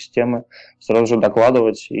поведения системы сразу же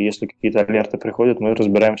докладывать, и если какие-то алерты приходят, мы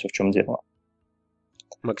разбираемся, в чем дело.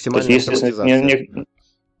 Максимальная автоматизация.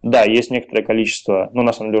 Да, есть некоторое количество,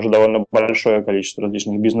 на самом деле уже довольно большое количество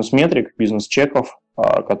различных бизнес-метрик, бизнес-чеков,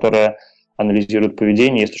 которые анализируют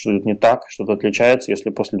поведение, если что-то не так, что-то отличается,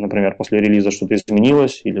 если например, после релиза что-то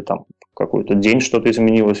изменилось, или там какой-то день что-то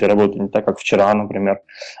изменилось, и работает не так, как вчера, например.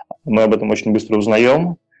 Мы об этом очень быстро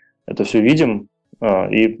узнаем, это все видим,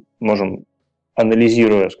 и можем,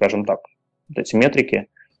 анализируя, скажем так, эти метрики,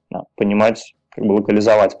 понимать,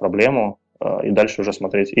 локализовать проблему, и дальше уже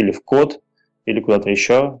смотреть или в код, или куда-то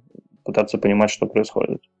еще, пытаться понимать, что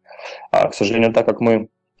происходит. К сожалению, так как мы,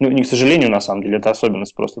 не к сожалению, на самом деле, это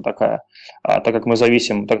особенность просто такая, так как мы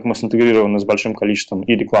синтегрированы с большим количеством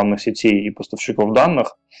и рекламных сетей, и поставщиков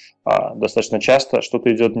данных, достаточно часто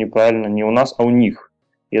что-то идет неправильно не у нас, а у них,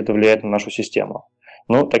 и это влияет на нашу систему.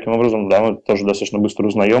 Таким образом, да, мы тоже достаточно быстро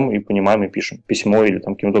узнаем и понимаем, и пишем письмо, или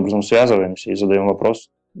там каким-то образом связываемся и задаем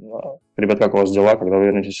вопрос: ребят, как у вас дела, когда вы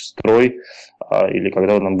вернетесь в строй, или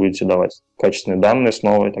когда вы нам будете давать качественные данные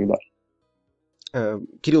снова и так далее.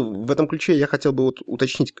 Кирилл, в этом ключе я хотел бы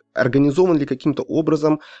уточнить, организован ли каким-то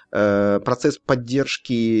образом процесс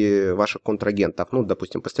поддержки ваших контрагентов,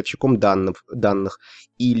 допустим, поставщиком данных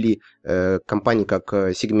или компаний как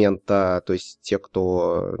Segmenta, то есть те,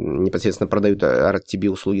 кто непосредственно продают RTB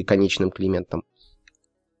услуги конечным клиентам?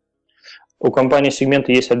 У компании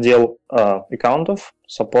сегмента есть отдел аккаунтов,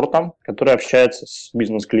 саппорта, который общается с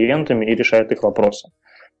бизнес-клиентами и решает их вопросы.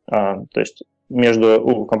 То есть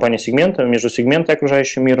у компании сегмента, между сегментом и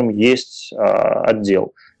окружающим миром есть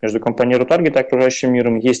отдел. Между компанией RoTarget и окружающим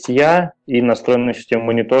миром есть я и настроенная система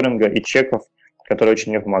мониторинга и чеков, которая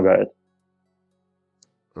очень мне помогает.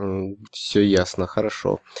 Все ясно,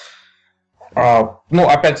 хорошо.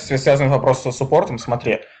 Опять связанный вопрос с суппортом,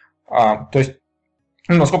 смотри. То есть,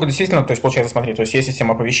 насколько действительно, то есть, получается, смотри, то есть есть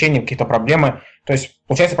система оповещений, какие-то проблемы, то есть,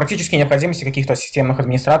 получается, практически необходимости каких-то системных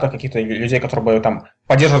администраторов, каких-то людей, которые бы там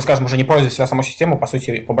поддерживают, скажем, уже не пользуясь саму систему, по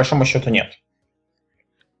сути, по большому счету нет.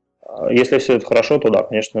 Если все это хорошо, то да,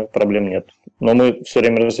 конечно, проблем нет. Но мы все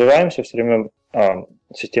время развиваемся, все время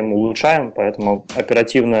систему улучшаем, поэтому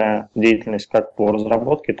оперативная деятельность как по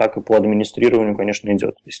разработке, так и по администрированию, конечно,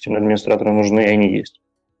 идет. Системные администраторы нужны, и они есть.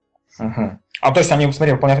 Угу. То есть они,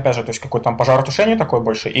 смотри, выполняют, опять же, то есть какое-то там пожаротушение такое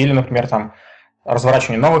больше, или, например, там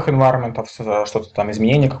разворачивание новых environment'ов, что-то там,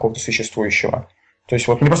 изменение какого-то существующего. То есть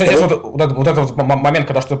вот мне просто интересно вот этот момент,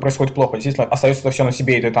 когда что-то происходит плохо, действительно остается это все на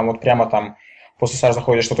себе, и ты там вот прямо там после SAR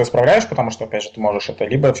заходишь, что-то исправляешь, потому что, опять же, ты можешь это,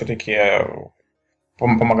 либо все-таки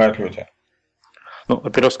помогают люди.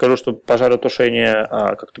 Во-первых, скажу, что пожаротушение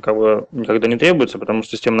как таковое никогда не требуется, потому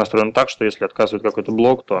что система настроена так, что если отказывает какой-то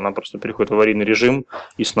блок, то она просто переходит в аварийный режим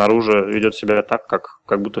и снаружи ведет себя так,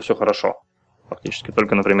 как будто все хорошо. Фактически.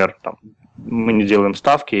 Только, например, там, мы не делаем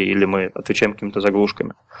ставки или мы отвечаем какими-то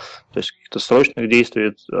заглушками. То есть каких-то срочных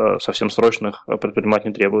действий, совсем срочных предпринимать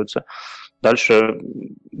не требуется. Дальше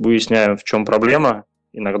выясняем, в чем проблема.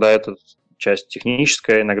 Иногда это часть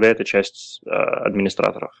техническая, иногда это часть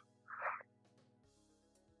администраторов.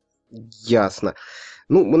 Ясно.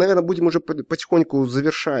 Мы, наверное, будем уже потихоньку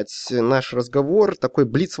завершать наш разговор. Такой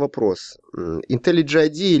блиц-вопрос. IntelliJ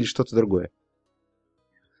IDEA или что-то другое?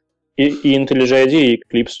 И IntelliJ IDEA, и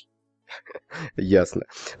Eclipse. Ясно.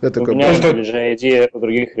 У меня IntelliJ IDEA, у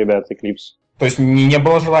других ребят Eclipse. То есть не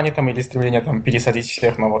было желания там или стремления там пересадить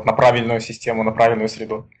всех на правильную систему, на правильную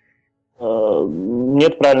среду?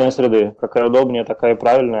 Нет правильной среды. Какая удобнее, такая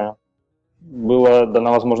правильная. Была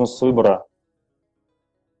дана возможность выбора.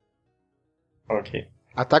 Окей.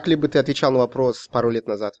 А так ли бы ты отвечал на вопрос пару лет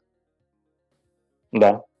назад?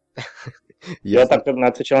 Да. Я так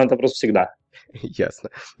отвечал на этот вопрос всегда.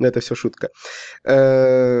 Ясно. Но это все шутка.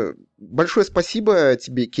 Большое спасибо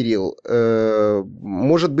тебе, Кирилл.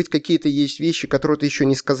 Может быть, какие-то есть вещи, которые ты еще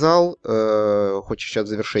не сказал, хочешь сейчас в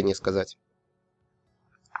завершении сказать?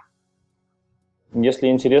 Если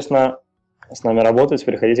интересно с нами работать,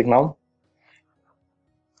 приходите к нам.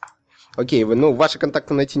 Окей, ваши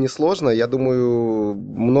контакты найти несложно. Я думаю,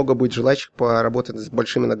 много будет желающих поработать с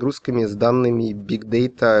большими нагрузками, с данными, big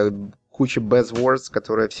data, куча buzzwords,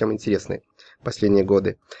 которые всем интересны последние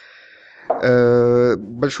годы.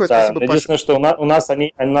 Большое спасибо, Паша. Единственное, что у нас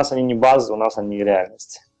они не база, у нас они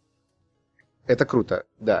реальность. Это круто,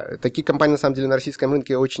 да. Таких компаний, на самом деле, на российском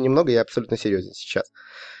рынке очень немного, я абсолютно серьезен сейчас.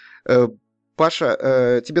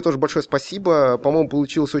 Паша, тебе тоже большое спасибо. По-моему,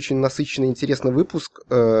 получился очень насыщенный, интересный выпуск.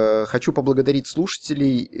 Хочу поблагодарить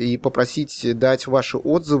слушателей и попросить дать ваши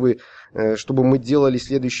отзывы, чтобы мы делали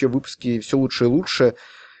следующие выпуски все лучше и лучше.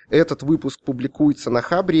 Этот выпуск публикуется на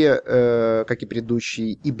Хабре, как и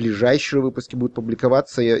предыдущие, и ближайшие выпуски будут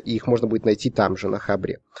публиковаться, и их можно будет найти там же, на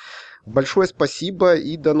Хабре. Большое спасибо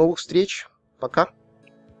и до новых встреч. Пока.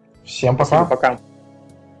 Всем пока. Спасибо, пока.